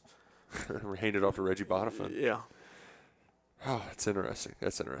Panthers. Hand it off to Reggie Bonnafon. Yeah. Oh, that's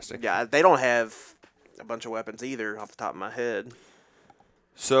interesting. Yeah, they don't have a bunch of weapons either off the top of my head.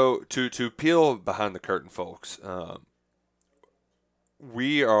 So, to peel behind the curtain, folks,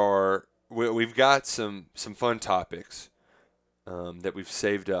 we've got some fun topics that we've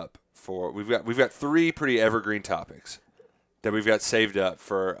saved up for. We've got 3 pretty evergreen topics that we've got saved up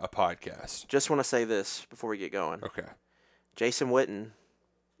for a podcast. Just want to say this before we get going. Okay. Jason Witten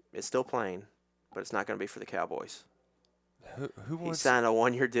is still playing, but it's not going to be for the Cowboys. He signed a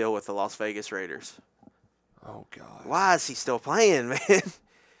 1-year deal with the Las Vegas Raiders. Oh, God. Why is he still playing, man?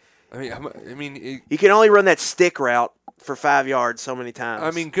 I mean, he can only run that stick route for 5 yards so many times. I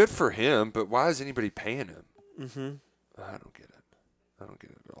mean, good for him, but why is anybody paying him? Mm-hmm. I don't get it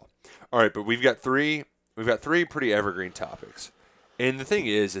at all. All right, but we've got 3 pretty evergreen topics. And the thing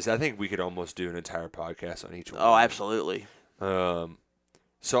is I think we could almost do an entire podcast on each one. Oh, absolutely.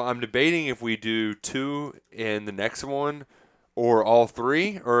 So I'm debating if we do 2 in the next one or all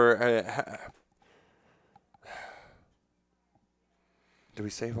 3, or do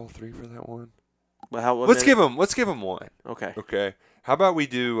we save all 3 for that one? Well, let's give them 1. Okay. Okay. How about we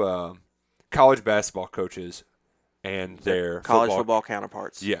do college basketball coaches and their college football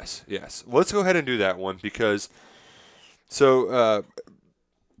counterparts? Yes. Let's go ahead and do that one because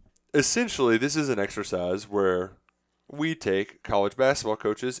essentially this is an exercise where we take college basketball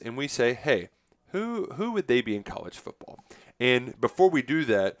coaches and we say, hey, who would they be in college football? And before we do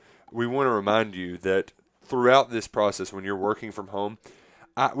that, we want to remind you that throughout this process, when you're working from home,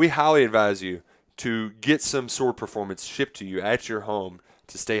 we highly advise you to get some Sword Performance shipped to you at your home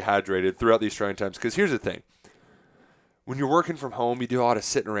to stay hydrated throughout these trying times. Because here's the thing. When you're working from home, you do a lot of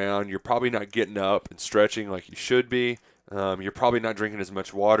sitting around. You're probably not getting up and stretching like you should be. You're probably not drinking as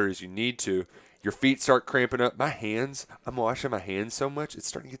much water as you need to. Your feet start cramping up. I'm washing my hands so much, it's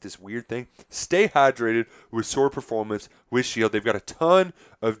starting to get this weird thing. Stay hydrated with Sword Performance with Shield. They've got a ton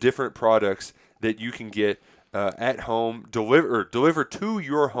of different products that you can get at home, delivered to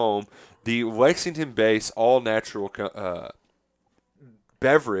your home. The Lexington-based all-natural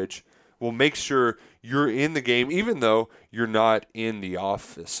beverage will make sure you're in the game, even though you're not in the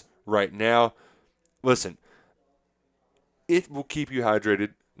office right now. Listen, it will keep you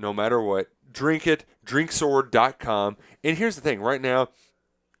hydrated no matter what. Drink it, drinksword.com. And here's the thing, right now,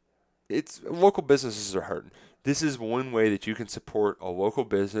 local businesses are hurting. this is one way that you can support a local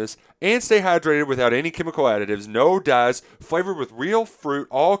business and stay hydrated without any chemical additives, no dyes, flavored with real fruit,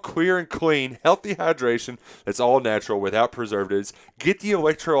 all clear and clean, healthy hydration that's all natural without preservatives. Get the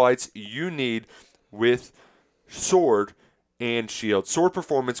electrolytes you need with Sword and Shield. Sword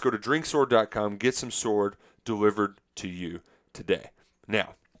Performance, go to drinksword.com, get some Sword delivered to you today.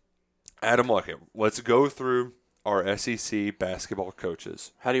 Now, Adam Luckett, let's go through our SEC basketball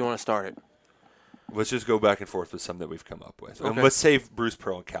coaches. How do you want to start it? Let's just go back and forth with some that we've come up with. Okay. And let's save Bruce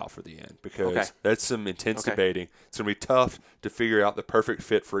Pearl and Cal for the end because that's some intense debating. It's going to be tough to figure out the perfect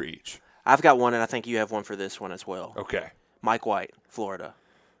fit for each. I've got one, and I think you have one for this one as well. Okay. Mike White, Florida.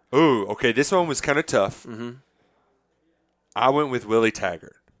 Ooh, okay. This one was kind of tough. Mm-hmm. I went with Willie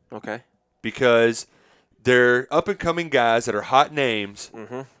Taggart. Okay. Because they're up-and-coming guys that are hot names.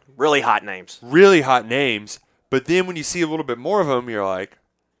 Mm-hmm. Really hot names. Really hot names. But then when you see a little bit more of them, you're like,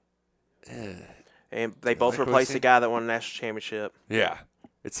 And they both replaced the guy that won a national championship. Yeah.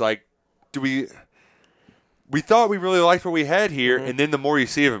 It's like, we thought we really liked what we had here, and then the more you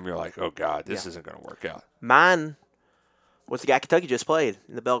see of them, you're like, oh, God, this isn't going to work out. Mine was the guy Kentucky just played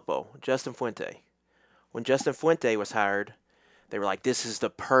in the Belk Bowl, Justin Fuente. When Justin Fuente was hired, they were like, this is the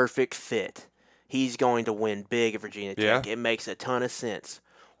perfect fit. He's going to win big at Virginia Tech. Yeah. It makes a ton of sense.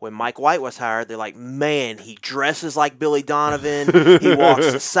 When Mike White was hired, they're like, man, he dresses like Billy Donovan. He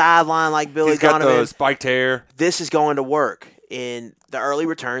walks the sideline like Billy Donovan. He's got the spiked hair. This is going to work. And the early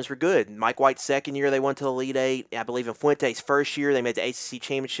returns were good. Mike White's second year, they went to the Elite Eight. I believe in Fuente's first year, they made the ACC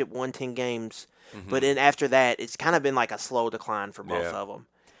championship, won 10 games. Mm-hmm. But then after that, it's kind of been like a slow decline for both of them.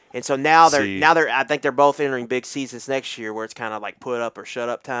 And so now I think they're both entering big seasons next year where it's kind of like put up or shut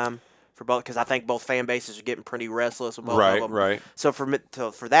up time for both, because I think both fan bases are getting pretty restless with both of them. Right. So for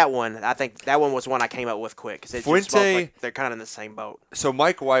that one, I think that one was one I came up with quick because it's just both like, they're kind of in the same boat. So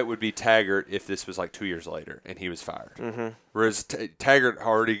Mike White would be Taggart if this was like 2 years later and he was fired. Mm-hmm. Whereas Taggart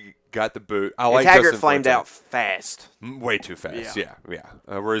already got the boot. Taggart Justin flamed Fuente. out fast. Way too fast, yeah.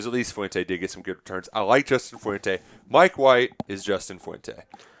 Whereas at least Fuente did get some good returns. I like Justin Fuente. Mike White is Justin Fuente.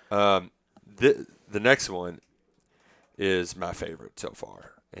 The next one is my favorite so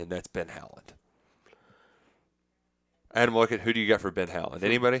far, and that's Ben Howland. Adam, look at who do you got for Ben Howland?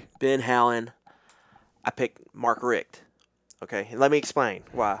 Anybody? Ben Howland, I picked Mark Richt. Okay, and let me explain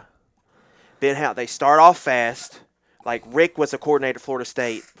why. Ben Howland, they start off fast. Like Richt was a coordinator at Florida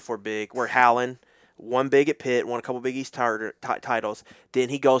State before Big, where Howland won big at Pitt, won a couple Big East titles. Then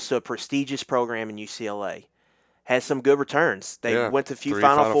he goes to a prestigious program in UCLA. Has some good returns. They went to a few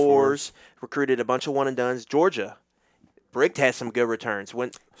Final Fours, recruited a bunch of one-and-dones. Georgia, Richt has some good returns.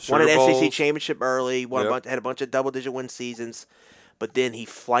 Won an SEC championship early, had a bunch of double-digit win seasons, but then he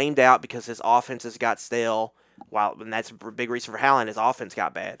flamed out because his offenses got stale. And that's a big reason for Howland. His offense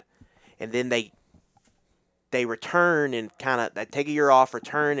got bad. And then they return and they take a year off,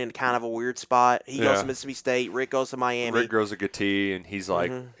 return in kind of a weird spot. He goes to Mississippi State. Rick goes to Miami. Rick grows a goatee, and he's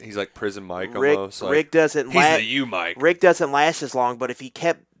like Prison Mike almost. Rick doesn't. He's the U Mike. Rick doesn't last as long, but if he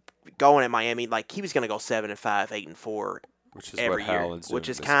kept going at Miami, like he was going to go 7-5, 8-4, which is every what year, Howland's doing. which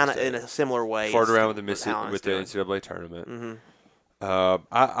is kind of in a similar way. Fought around with the NCAA tournament.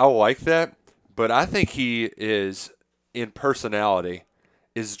 I like that, but I think he is in personality.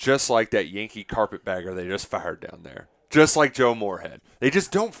 Is just like that Yankee carpetbagger they just fired down there. Just like Joe Moorhead. They just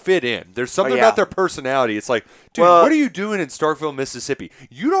don't fit in. There's something about their personality. It's like, dude, what are you doing in Starkville, Mississippi?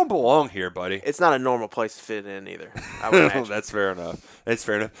 You don't belong here, buddy. It's not a normal place to fit in either. I would imagine. That's fair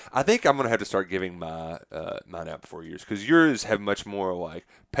enough. I think I'm going to have to start giving mine out before yours, because yours have much more like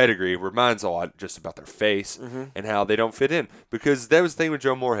pedigree, where mine's a lot just about their face and how they don't fit in. Because that was the thing with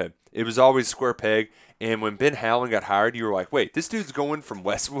Joe Moorhead. It was always square peg. And when Ben Howland got hired, you were like, wait, this dude's going from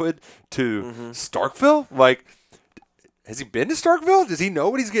Westwood to Starkville? Like, has he been to Starkville? Does he know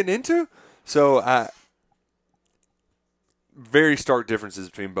what he's getting into? So, very stark differences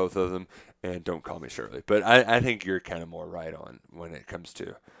between both of them. And don't call me Shirley. But I think you're kind of more right on when it comes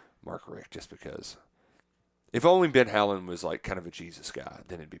to Mark Richt, just because if only Ben Howland was like kind of a Jesus guy,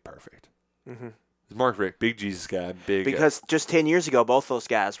 then it'd be perfect. Mark Richt, big Jesus guy, big. Because just 10 years ago, both those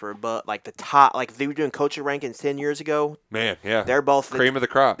guys were like the top. Like if they were doing coaching rankings 10 years ago, man, yeah, they're both cream of the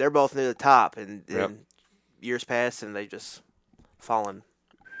crop. They're both near the top, and years passed, and they just fallen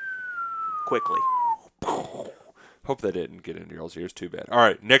quickly. Hope that didn't get into y'all's ears too bad. All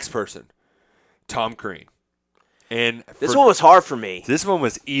right, next person, Tom Crean. And this one was hard for me. This one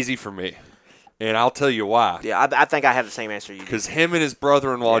was easy for me. And I'll tell you why. Yeah, I think I have the same answer you do. Because him and his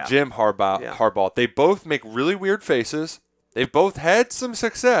brother-in-law, Jim Harbaugh, they both make really weird faces. They've both had some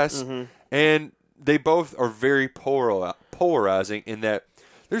success. And they both are very polarizing in that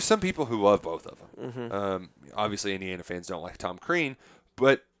there's some people who love both of them. Mm-hmm. Obviously, Indiana fans don't like Tom Crean,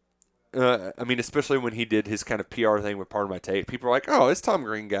 but I mean, especially when he did his kind of PR thing with Part of My Take, people are like, "Oh, it's Tom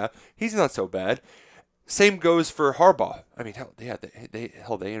Crean guy. He's not so bad." Same goes for Harbaugh. I mean, hell, yeah,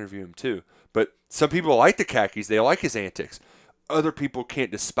 they interview him too. But some people like the khakis. They like his antics. Other people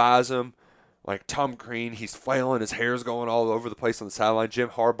can't despise him. Like Tom Crean, he's flailing, his hair's going all over the place on the sideline. Jim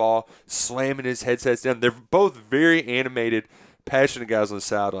Harbaugh slamming his headsets down. They're both very animated, passionate guys on the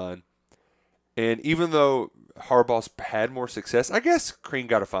sideline. And even though Harbaugh's had more success, I guess Crean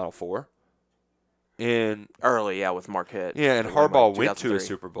got a Final Four. And early, yeah, with Marquette. Yeah, and Harbaugh went to a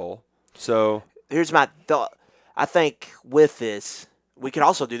Super Bowl. So here's my thought. I think with this, we could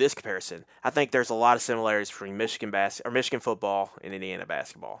also do this comparison. I think there's a lot of similarities between Michigan football and Indiana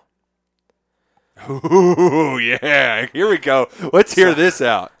basketball. Ooh, yeah. Here we go. Let's hear this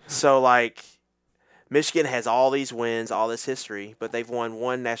out. So, like, Michigan has all these wins, all this history, but they've won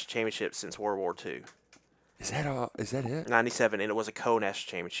one national championship since World War II. Is that it? 97, and it was a co-national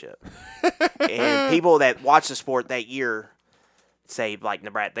championship. And people that watch the sport that year say, like,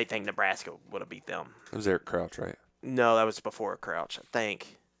 Nebraska, they think Nebraska would have beat them. It was Eric Crouch, right? No, that was before Crouch, I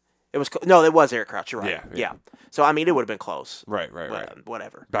think. It was Eric Crouch. You're right. Yeah. So, I mean, it would have been close. Right.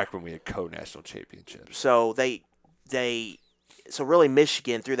 Whatever. Back when we had co-national championships. So, so really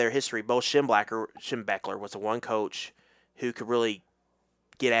Michigan, through their history, both Schembechler was the one coach who could really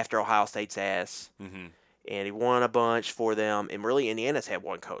get after Ohio State's ass. Mm-hmm. And he won a bunch for them. And really, Indiana's had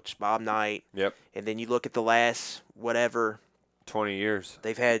one coach, Bob Knight. Yep. And then you look at the last, 20 years.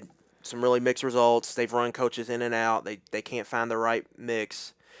 They've had some really mixed results. They've run coaches in and out. They can't find the right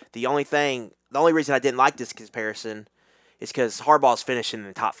mix. The only reason I didn't like this comparison is because Harbaugh's finishing in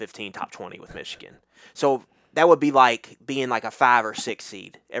the top 15, top 20 with Michigan. So that would be like being like a 5 or 6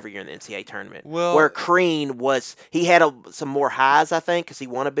 seed every year in the NCAA tournament. Well, where Crean he had some more highs, I think, because he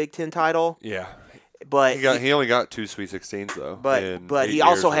won a Big Ten title. Yeah. But he only got 2 Sweet 16s, though. But he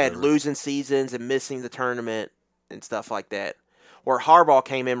also had losing seasons and missing the tournament and stuff like that. Where Harbaugh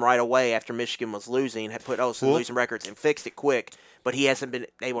came in right away after Michigan was losing, had put some losing records and fixed it quick. But he hasn't been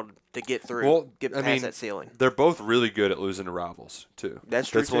able to get through, past that ceiling. They're both really good at losing to rivals, too. That's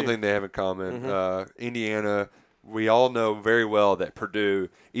true, That's one thing they have in common. Mm-hmm. Indiana, we all know very well that Purdue,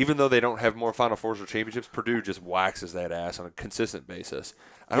 even though they don't have more Final Fours or championships, Purdue just waxes that ass on a consistent basis.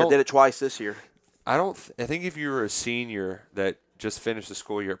 They did it twice this year. I think if you were a senior that just finished the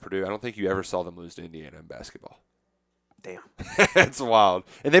school year at Purdue, I don't think you ever saw them lose to Indiana in basketball. Damn. It's wild.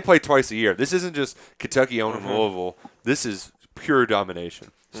 And they play twice a year. This isn't just Kentucky owning Louisville. This is pure domination.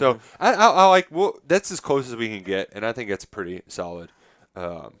 So I like, that's as close as we can get, and I think that's a pretty solid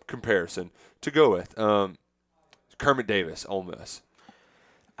comparison to go with. Kermit Davis, Ole Miss.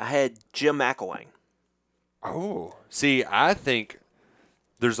 I had Jim McElwain. Oh. See, I think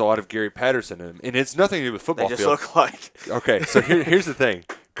there's a lot of Gary Patterson in him, and it's nothing to do with football. They just look like. Okay, so here's the thing.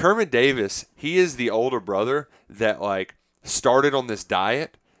 Kermit Davis, he is the older brother that, like, started on this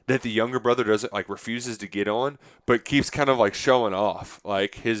diet that the younger brother doesn't, like, refuses to get on, but keeps kind of, like, showing off,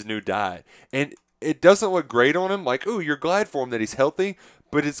 like, his new diet. And it doesn't look great on him. Like, ooh, you're glad for him that he's healthy,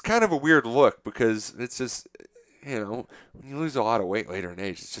 but it's kind of a weird look because it's just, when you lose a lot of weight later in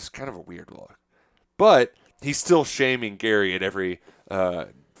age, it's just kind of a weird look. But he's still shaming Gary at every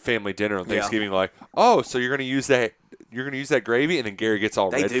family dinner on Thanksgiving, like, oh, so you're going to use that gravy, and then Gary gets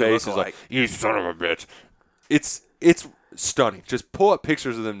all red-faced. He's like, you son of a bitch. It's stunning. Just pull up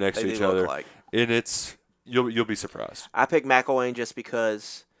pictures of them next to each other, and you'll be surprised. I picked McElwain just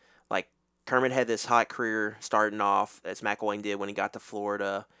because, like, Kermit had this hot career starting off, as McElwain did when he got to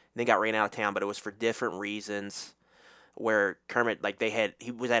Florida, and then got ran out of town, but it was for different reasons. Where Kermit, like,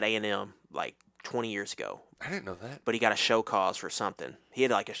 he was at A&M, like, 20 years ago. I didn't know that. But he got a show cause for something. He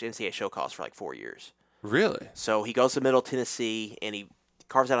had, like, an NCAA show cause for, like, 4 years. Really? So he goes to Middle Tennessee, and he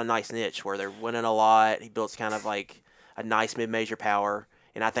carves out a nice niche where they're winning a lot. He builds kind of like a nice mid-major power,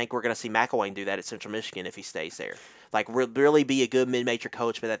 and I think we're going to see McElwain do that at Central Michigan if he stays there. Like, really be a good mid-major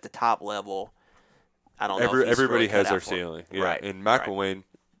coach, but at the top level, I don't know. Everybody has their ceiling. Yeah. Right. And McElwain,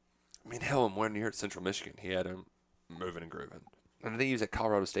 I mean, hell, in 1 year at Central Michigan, he had him moving and grooving. And I think he was at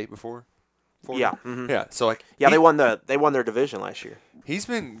Colorado State before. Yeah. Mm-hmm. Yeah. So, like, they won their division last year. He's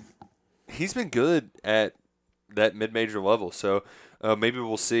been good at that mid-major level. So maybe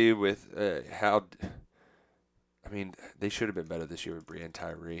we'll see with how. I mean, they should have been better this year with Breann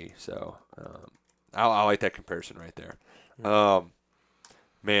Tyree. So I like that comparison right there.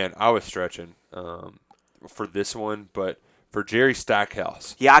 Man, I was stretching for this one, but for Jerry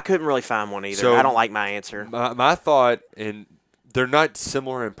Stackhouse. Yeah, I couldn't really find one either. So I don't like my answer. My thought, and they're not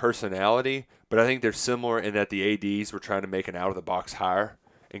similar in personality, but I think they're similar in that the ADs were trying to make an out-of-the-box hire.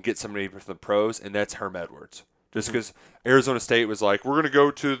 and get somebody from the pros, and that's Herm Edwards. Just because Arizona State was like, we're going to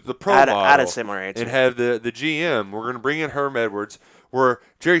go to the pro model I had a similar answer. and have the GM. We're going to bring in Herm Edwards, where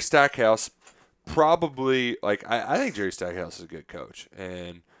Jerry Stackhouse probably, like, I think Jerry Stackhouse is a good coach.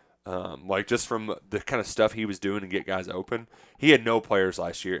 And, like, just from the kind of stuff he was doing to get guys open, he had no players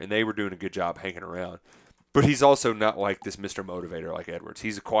last year, and they were doing a good job hanging around. But he's also not like this Mr. Motivator like Edwards.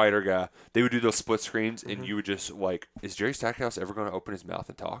 He's a quieter guy. They would do those split screens, and you would just like, is Jerry Stackhouse ever going to open his mouth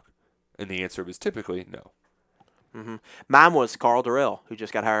and talk? And the answer was typically no. Mine was Carl Durrell, who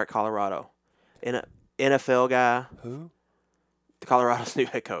just got hired at Colorado. NFL guy. Who? Colorado's new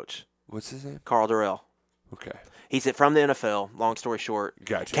head coach. What's his name? Carl Durrell. Okay. He's from the NFL, long story short.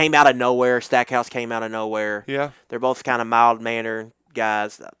 Gotcha. Came out of nowhere. Stackhouse came out of nowhere. Yeah. They're both kind of mild-mannered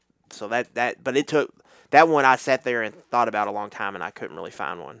guys. So but it took – that one I sat there and thought about a long time, and I couldn't really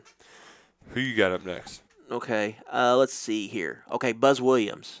find one. Who you got up next? Okay, let's see here. Okay, Buzz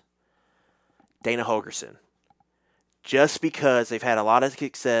Williams, Dana Holgorsen. Just because they've had a lot of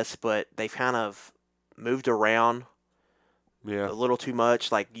success, but they've kind of moved around a little too much,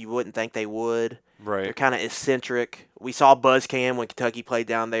 like you wouldn't think they would. Right. They're kind of eccentric. We saw Buzz Cam when Kentucky played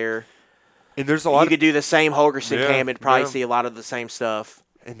down there. And there's a lot. You could do the same Holgorsen Cam and probably yeah. see a lot of the same stuff.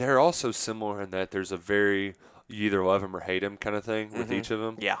 And they're also similar in that there's a very you either love them or hate them kind of thing with each of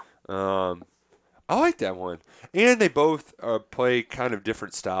them. Yeah. I like that one. And they both play kind of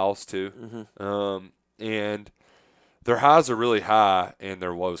different styles too. And their highs are really high and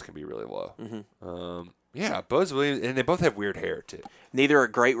their lows can be really low. Yeah, Buzz Williams, and they both have weird hair too. Neither are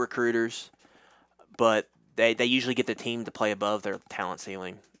great recruiters, but they usually get the team to play above their talent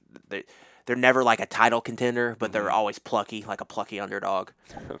ceiling. They're never like a title contender, but they're always plucky, like a plucky underdog.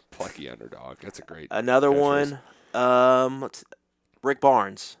 Plucky underdog. That's a great. Another one, Rick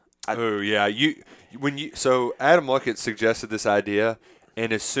Barnes. So Adam Luckett suggested this idea,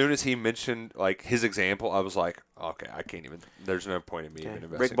 and as soon as he mentioned like his example, I was like, okay, I can't even. There's no point in me even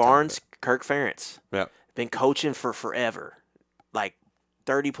investing. Rick Barnes, Kirk Ferentz. Yeah, been coaching for forever, like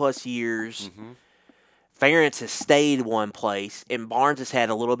 30+ years. Ferentz has stayed one place, and Barnes has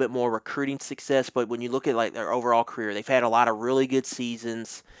had a little bit more recruiting success. But when you look at like their overall career, they've had a lot of really good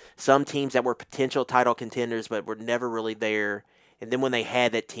seasons. Some teams that were potential title contenders, but were never really there. And then when they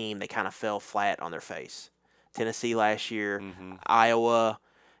had that team, they kind of fell flat on their face. Tennessee last year, Iowa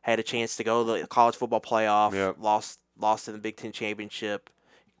had a chance to go to the college football playoff, lost in the Big Ten championship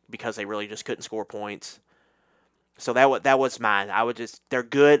because they really just couldn't score points. So that was mine. They're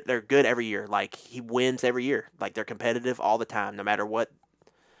good. They're good every year. Like he wins every year. Like they're competitive all the time, no matter what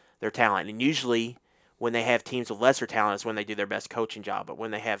their talent. And usually when they have teams with lesser talent is when they do their best coaching job. But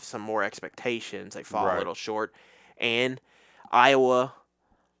when they have some more expectations, they fall a little short. And Iowa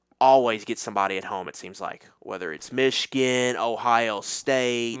always gets somebody at home, it seems like. Whether it's Michigan, Ohio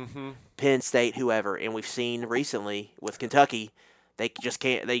State, Penn State, whoever. And we've seen recently with Kentucky, they just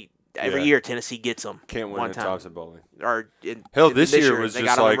can't every year Tennessee gets them. Can't win in Thompson Bowling. Or this year was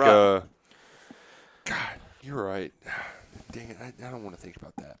just like God, you're right. Dang it, I don't want to think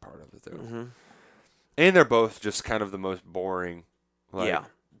about that part of it though. And they're both just kind of the most boring.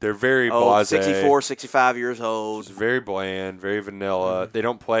 They're very blasé. 64, 65 years old. It's very bland, very vanilla. They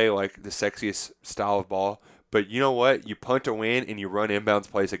don't play like the sexiest style of ball. But you know what? You punt to win and you run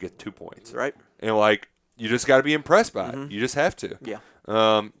inbounds plays that get 2 points. Right. And like you just got to be impressed by it. You just have to.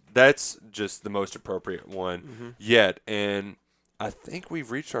 Yeah. That's just the most appropriate one yet. And I think we've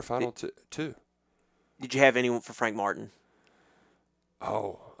reached our final two. Did you have anyone for Frank Martin?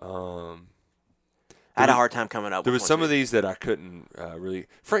 I had a hard time coming up with There was some too. of these that I couldn't really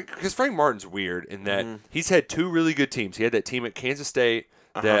 – because Frank Martin's weird in that he's had two really good teams. He had that team at Kansas State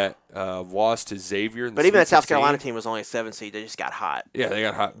that lost to Xavier. In the but even that South 16. Carolina team was only a 7 seed. They just got hot. Yeah, they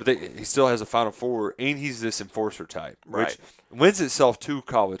got hot. But he still has a Final Four, and he's this enforcer type, Right. which lends itself to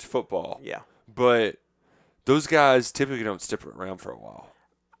college football. Yeah. But those guys typically don't stick around for a while.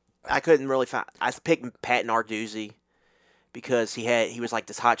 I couldn't really find – I picked Pat Narduzzi because he was like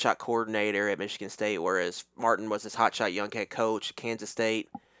this hotshot coordinator at Michigan State, whereas Martin was this hotshot young head coach at Kansas State.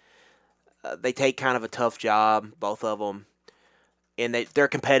 They take kind of a tough job, both of them. And they're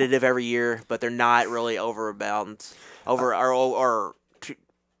competitive every year, but they're not really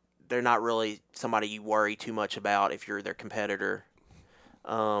they're not really somebody you worry too much about if you're their competitor.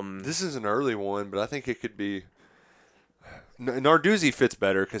 This is an early one, but I think it could be. Narduzzi fits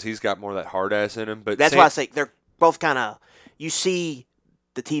better because he's got more of that hard ass in him. But that's why I say they're both kind of. You see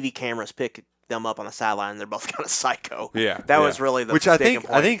the TV cameras pick them up on the sideline. They're both kind of psycho. Yeah, that was really the which I sticking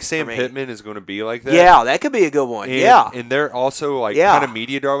think point Sam for me. Pittman is going to be like that. Yeah, that could be a good one. And they're also like Yeah. kind of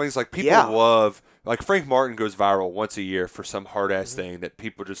media darlings. Like people love. Like Frank Martin goes viral once a year for some hard ass thing that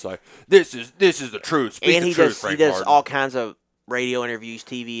people just like. This is the truth. Speak and the truth, Frank he does Martin. all kinds of radio interviews,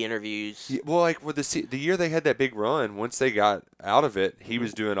 TV interviews. Yeah, well, like with the year they had that big run, once they got out of it, he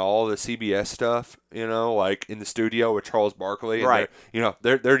was doing all the CBS stuff, you know, like in the studio with Charles Barkley. And Right.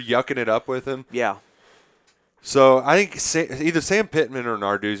 they're yucking it up with him. Yeah. So I think either Sam Pittman or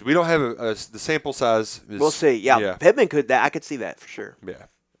Narduz. We don't have the sample size. We'll see. Yeah, Pittman could. I could see that for sure. Yeah.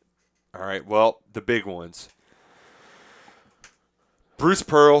 All right. Well, the big ones: Bruce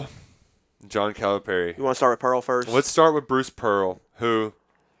Pearl, John Calipari. You want to start with Pearl first? Let's start with Bruce Pearl, who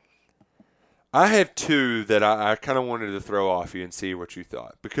I have two that I kind of wanted to throw off you and see what you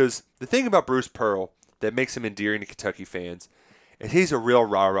thought. Because the thing about Bruce Pearl that makes him endearing to Kentucky fans is he's a real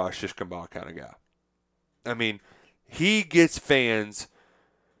rah-rah, shish-kebab kind of guy. I mean, he gets fans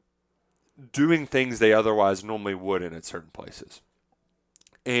doing things they otherwise normally wouldn't at certain places.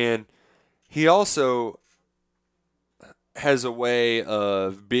 And he also has a way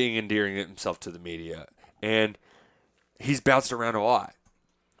of being endearing himself to the media. And he's bounced around a lot.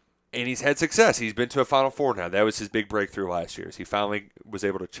 And he's had success. He's been to a Final Four now. That was his big breakthrough last year. He finally was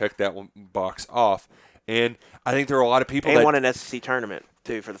able to check that one box off. And I think there are a lot of people that won an SEC tournament,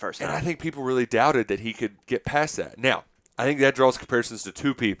 too, for the first time. And I think people really doubted that he could get past that. Now, I think that draws comparisons to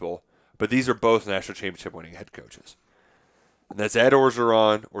two people, but these are both national championship winning head coaches. And that's Ed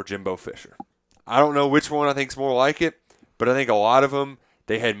Orgeron or Jimbo Fisher. I don't know which one I think is more like it, but I think a lot of them,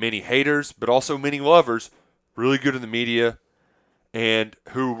 they had many haters, but also many lovers, really good in the media, and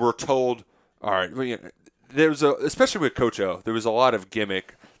who were told, all right, there was especially with Coach O, there was a lot of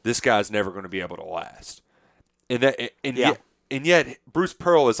gimmick. This guy's never going to be able to last. And yet, Bruce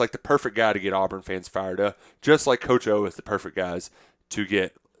Pearl is like the perfect guy to get Auburn fans fired up, just like Coach O is the perfect guys to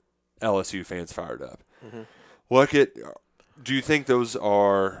get LSU fans fired up. Mm-hmm. Do you think those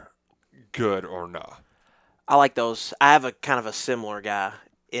are good or not? I like those. I have a kind of a similar guy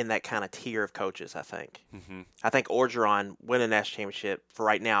in that kind of tier of coaches, I think. Mm-hmm. I think Orgeron win a national championship for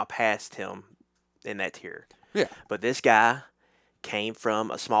right now past him in that tier. Yeah. But this guy came from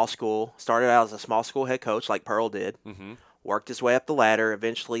a small school, started out as a small school head coach like Pearl did, worked his way up the ladder,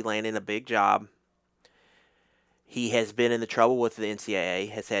 eventually landing a big job. He has been in the trouble with the NCAA,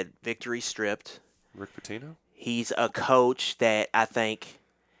 has had victories stripped. Rick Pitino? He's a coach that I think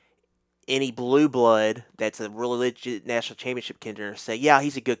any blue blood that's a really legit national championship contender say, yeah,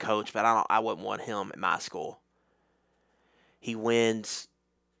 he's a good coach, but I wouldn't want him at my school. He wins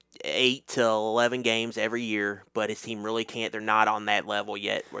 8 to 11 games every year, but his team really can't. They're not on that level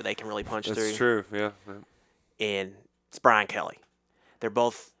yet where they can really punch through. That's true, yeah. And it's Brian Kelly. They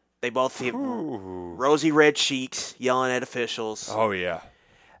both have rosy red cheeks, yelling at officials. Oh yeah.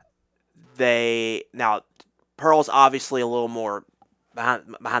 Now Pearl's obviously a little more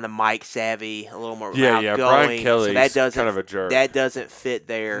behind the mic savvy, a little more outgoing. Yeah. Brian Kelly's so kind of a jerk. That doesn't fit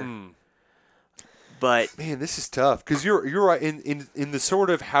there. But man, this is tough because you're right in the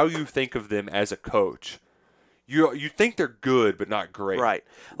sort of how you think of them as a coach. You think they're good but not great, right?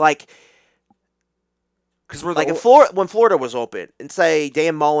 Like, because when Florida was open, and say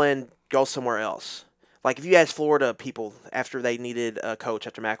Dan Mullen goes somewhere else. Like if you asked Florida people after they needed a coach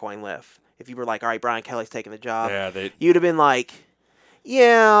after McElwain left, if you were like, all right, Brian Kelly's taking the job, you'd have been like,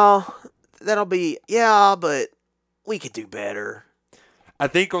 yeah, but we could do better. I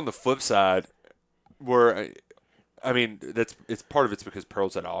think on the flip side, it's part of it's because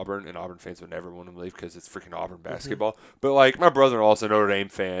Pearl's at Auburn, and Auburn fans would never want him to leave because it's freaking Auburn basketball. But like my brother-in-law's a Notre Dame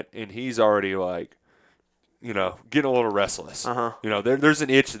fan, and he's already like, getting a little restless. There's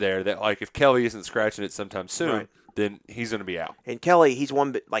an itch there that like if Kelly isn't scratching it sometime soon, then he's going to be out. And Kelly, he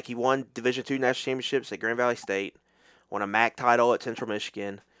won Division II national championships at Grand Valley State, won a MAC title at Central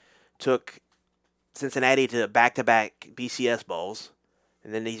Michigan, took Cincinnati to back-to-back BCS bowls.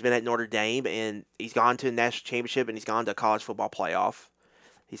 And then he's been at Notre Dame, and he's gone to a national championship, and he's gone to a college football playoff.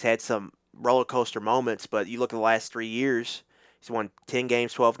 He's had some roller coaster moments, but you look at the last 3 years, he's won 10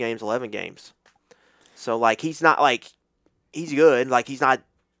 games, 12 games, 11 games. So, like, he's not, like, he's good. Like, he's not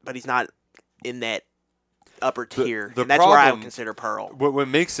in that upper tier. And that's where I would consider Pearl. What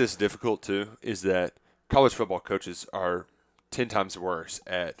makes this difficult, too, is that college football coaches are 10 times worse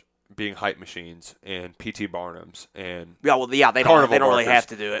at being hype machines and P.T. Barnums and they don't really have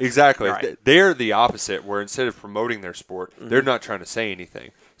to do it. Exactly. Right. They're the opposite, where instead of promoting their sport, they're not trying to say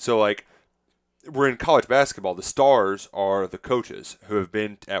anything. So, like, we're in college basketball. The stars are the coaches who have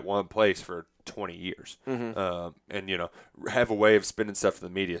been at one place for 20 years and, have a way of spinning stuff to the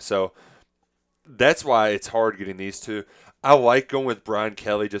media. So that's why it's hard getting these two. I like going with Brian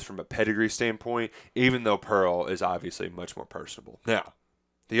Kelly just from a pedigree standpoint, even though Pearl is obviously much more personable. Now,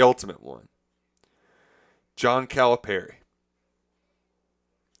 the ultimate one, John Calipari.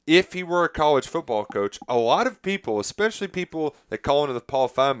 If he were a college football coach, a lot of people, especially people that call into the Paul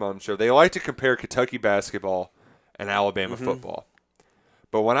Feinbaum show, they like to compare Kentucky basketball and Alabama football.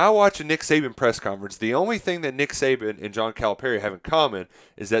 But when I watch a Nick Saban press conference, the only thing that Nick Saban and John Calipari have in common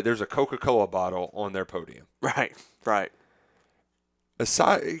is that there's a Coca-Cola bottle on their podium. Right.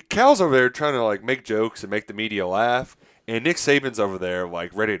 Cal's over there trying to like make jokes and make the media laugh, and Nick Saban's over there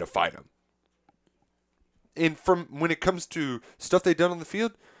like ready to fight him. And from when it comes to stuff they've done on the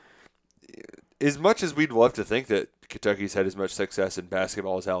field, as much as we'd love to think that Kentucky's had as much success in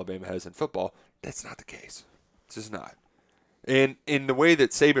basketball as Alabama has in football, that's not the case. It's just not. And in the way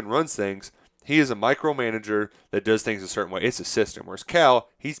that Saban runs things, he is a micromanager that does things a certain way. It's a system. Whereas Cal,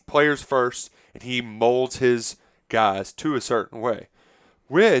 he's players first, and he molds his guys to a certain way,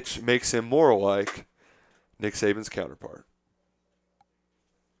 which makes him more like Nick Saban's counterpart.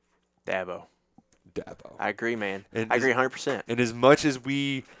 Dabo. I agree, man. I agree 100%. And as much as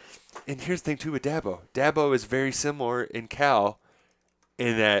and here's the thing, too, with Dabo is very similar in Cal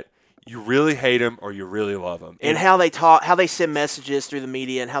in that you really hate him or you really love him. And how they talk, how they send messages through the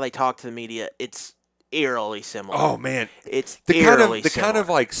media and how they talk to the media, it's eerily similar. Oh, man. It's the eerily kind of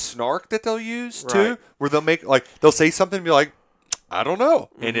like snark that they'll use, too, where they'll make, like, they'll say something and be like, I don't know.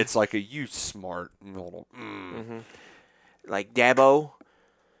 Mm-hmm. And it's like you smart little. Mm-hmm. Like Dabo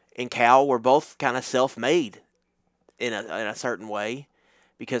and Cal were both kind of self-made in a certain way,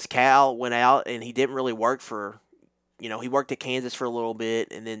 because Cal went out and he didn't really work for, he worked at Kansas for a little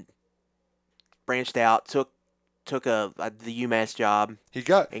bit and then branched out, took the UMass job. He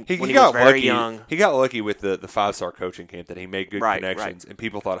got very lucky. Young. He got lucky with the 5-star coaching camp that he made good connections and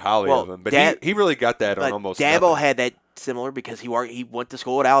people thought highly of him. But he really got that on almost Dabo nothing. had that similar because he went to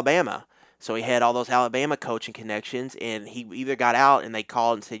school at Alabama. So he had all those Alabama coaching connections, and he either got out and they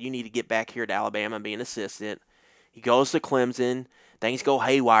called and said, you need to get back here to Alabama and be an assistant. He goes to Clemson. Things go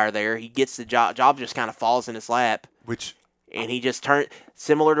haywire there. He gets the job. Job just kind of falls in his lap. And he just turned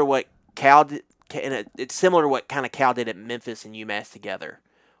similar to what Cal did. It's similar to what kind of Cal did at Memphis and UMass together,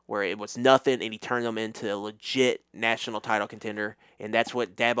 where it was nothing, and he turned them into a legit national title contender, and that's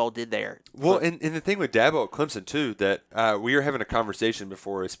what Dabo did there. Well, and the thing with Dabo at Clemson, too, that we were having a conversation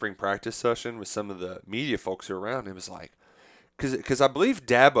before a spring practice session with some of the media folks who were around. It was like, because I believe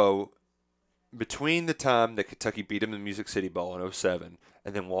Dabo, between the time that Kentucky beat him in the Music City Bowl in 2007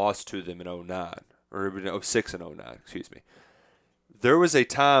 and then lost to them in 2009, or in 2006 and 2009, excuse me, there was a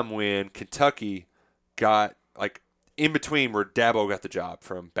time when Kentucky got, like, in between where Dabo got the job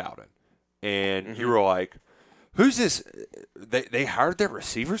from Bowden. And you were like, who's this? They hired their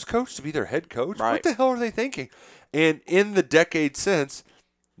receivers coach to be their head coach? Right. What the hell are they thinking? And in the decade since,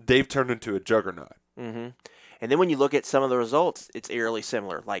 they've turned into a juggernaut. Mm-hmm. And then when you look at some of the results, it's eerily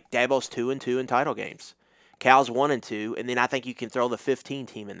similar. Like Dabo's 2-2 in title games. Cal's 1-2, and then I think you can throw the 15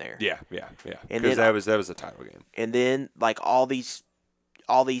 team in there. Yeah. Because that was a title game. And then like all these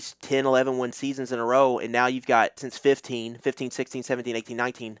 10, 11 win seasons in a row, and now you've got since 15, 16, 17, 18,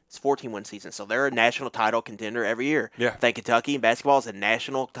 19, it's 14 win seasons. So they're a national title contender every year. Yeah. I think Kentucky in basketball is a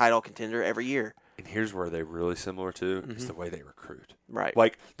national title contender every year. And here's where they're really similar to is the way they recruit. Right.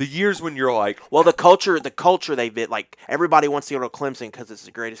 Like the years when you're like, well, the culture they've been like everybody wants to go to Clemson because it's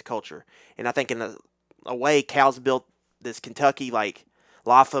the greatest culture. And I think in a way, Cal's built this Kentucky like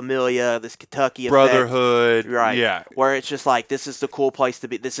La Familia, this Kentucky brotherhood, effect, right? Yeah, where it's just like this is the cool place to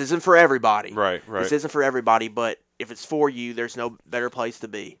be. This isn't for everybody, right. This isn't for everybody, but if it's for you, there's no better place to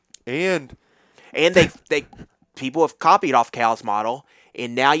be. And they people have copied off Cal's model,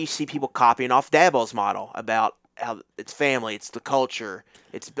 and now you see people copying off Dabo's model about how it's family, it's the culture.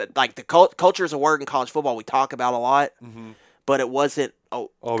 It's like the culture is a word in college football we talk about a lot, but it wasn't.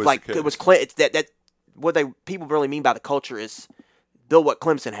 Like it was it's that what people really mean by the culture is. Build what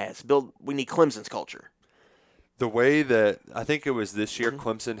Clemson has. We need Clemson's culture. The way that I think it was this year,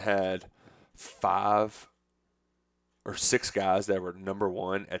 Clemson had 5 or 6 guys that were number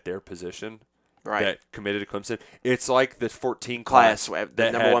 1 at their position that committed to Clemson. It's like the 14 class that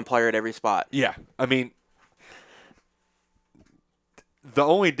had number 1 player at every spot. Yeah, I mean, the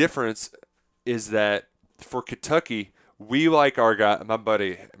only difference is that for Kentucky, we like our guy. My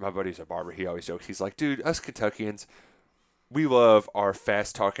buddy's a barber. He always jokes. He's like, dude, us Kentuckians. We love our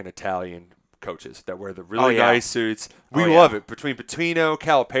fast-talking Italian coaches that wear the really nice suits. We love it. Between Pitino,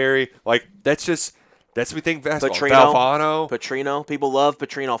 Calipari, like that's what we think basketball. Petrino. People love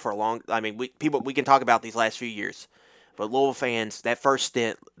Petrino for a long. I mean, we can talk about these last few years, But Louisville fans, that first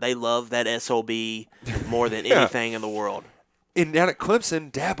stint, they love that SOB more than anything in the world. And down at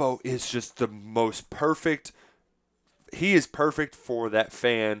Clemson, Dabo is just the most perfect. He is perfect for that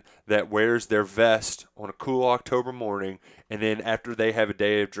fan that wears their vest on a cool October morning, and then after they have a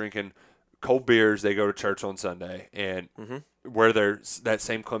day of drinking cold beers, they go to church on Sunday and wear that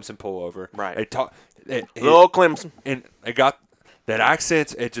same Clemson pullover. Right. They talk. Little Clemson. And they got that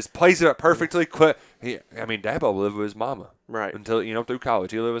accent. It just plays it up perfectly. Dabo lived with his mama. Right. Until, through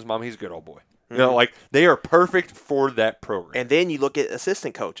college. He lived with his mama. He's a good old boy. They are perfect for that program. And then you look at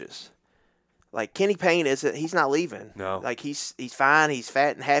assistant coaches. Like Kenny Payne he's not leaving. No. Like he's fine. He's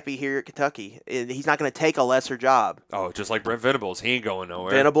fat and happy here at Kentucky. He's not going to take a lesser job. Oh, just like Brent Venables. He ain't going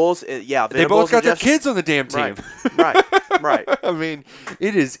nowhere. Venables, they both got their kids on the damn team. Right. I mean,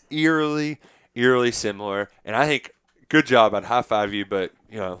 it is eerily similar. And I think, good job. I'd high five you, but,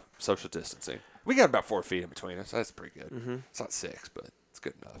 social distancing. We got about 4 feet in between us. That's pretty good. Mm-hmm. It's not 6, but it's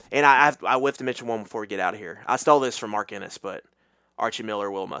good enough. And I have to mention one before we get out of here. I stole this from Mark Ennis, but Archie Miller,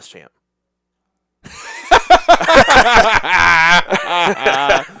 Will Muschamp. We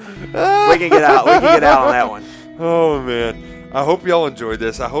can get out on that one. Oh man, I hope y'all enjoyed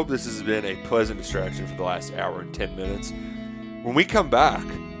this. I hope this has been a pleasant distraction for the last hour and 10 minutes. When we come back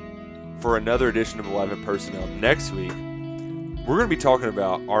for another edition of 11 Personnel next week, we're going to be talking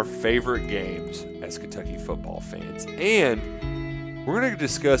about our favorite games as Kentucky football fans, and we're going to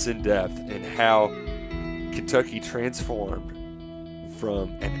discuss in depth in how Kentucky transformed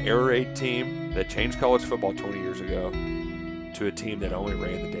from an air raid team that changed college football 20 years ago to a team that only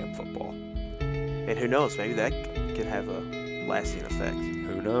ran the damn football. And who knows, maybe that could have a lasting effect.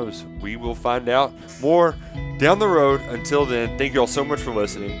 Who knows? We will find out more down the road. Until then, thank you all so much for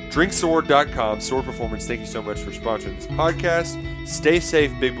listening. DrinkSword.com, Sword Performance, thank you so much for sponsoring this podcast. Stay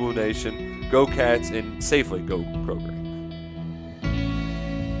safe, Big Blue Nation. Go Cats, and safely go Kroger.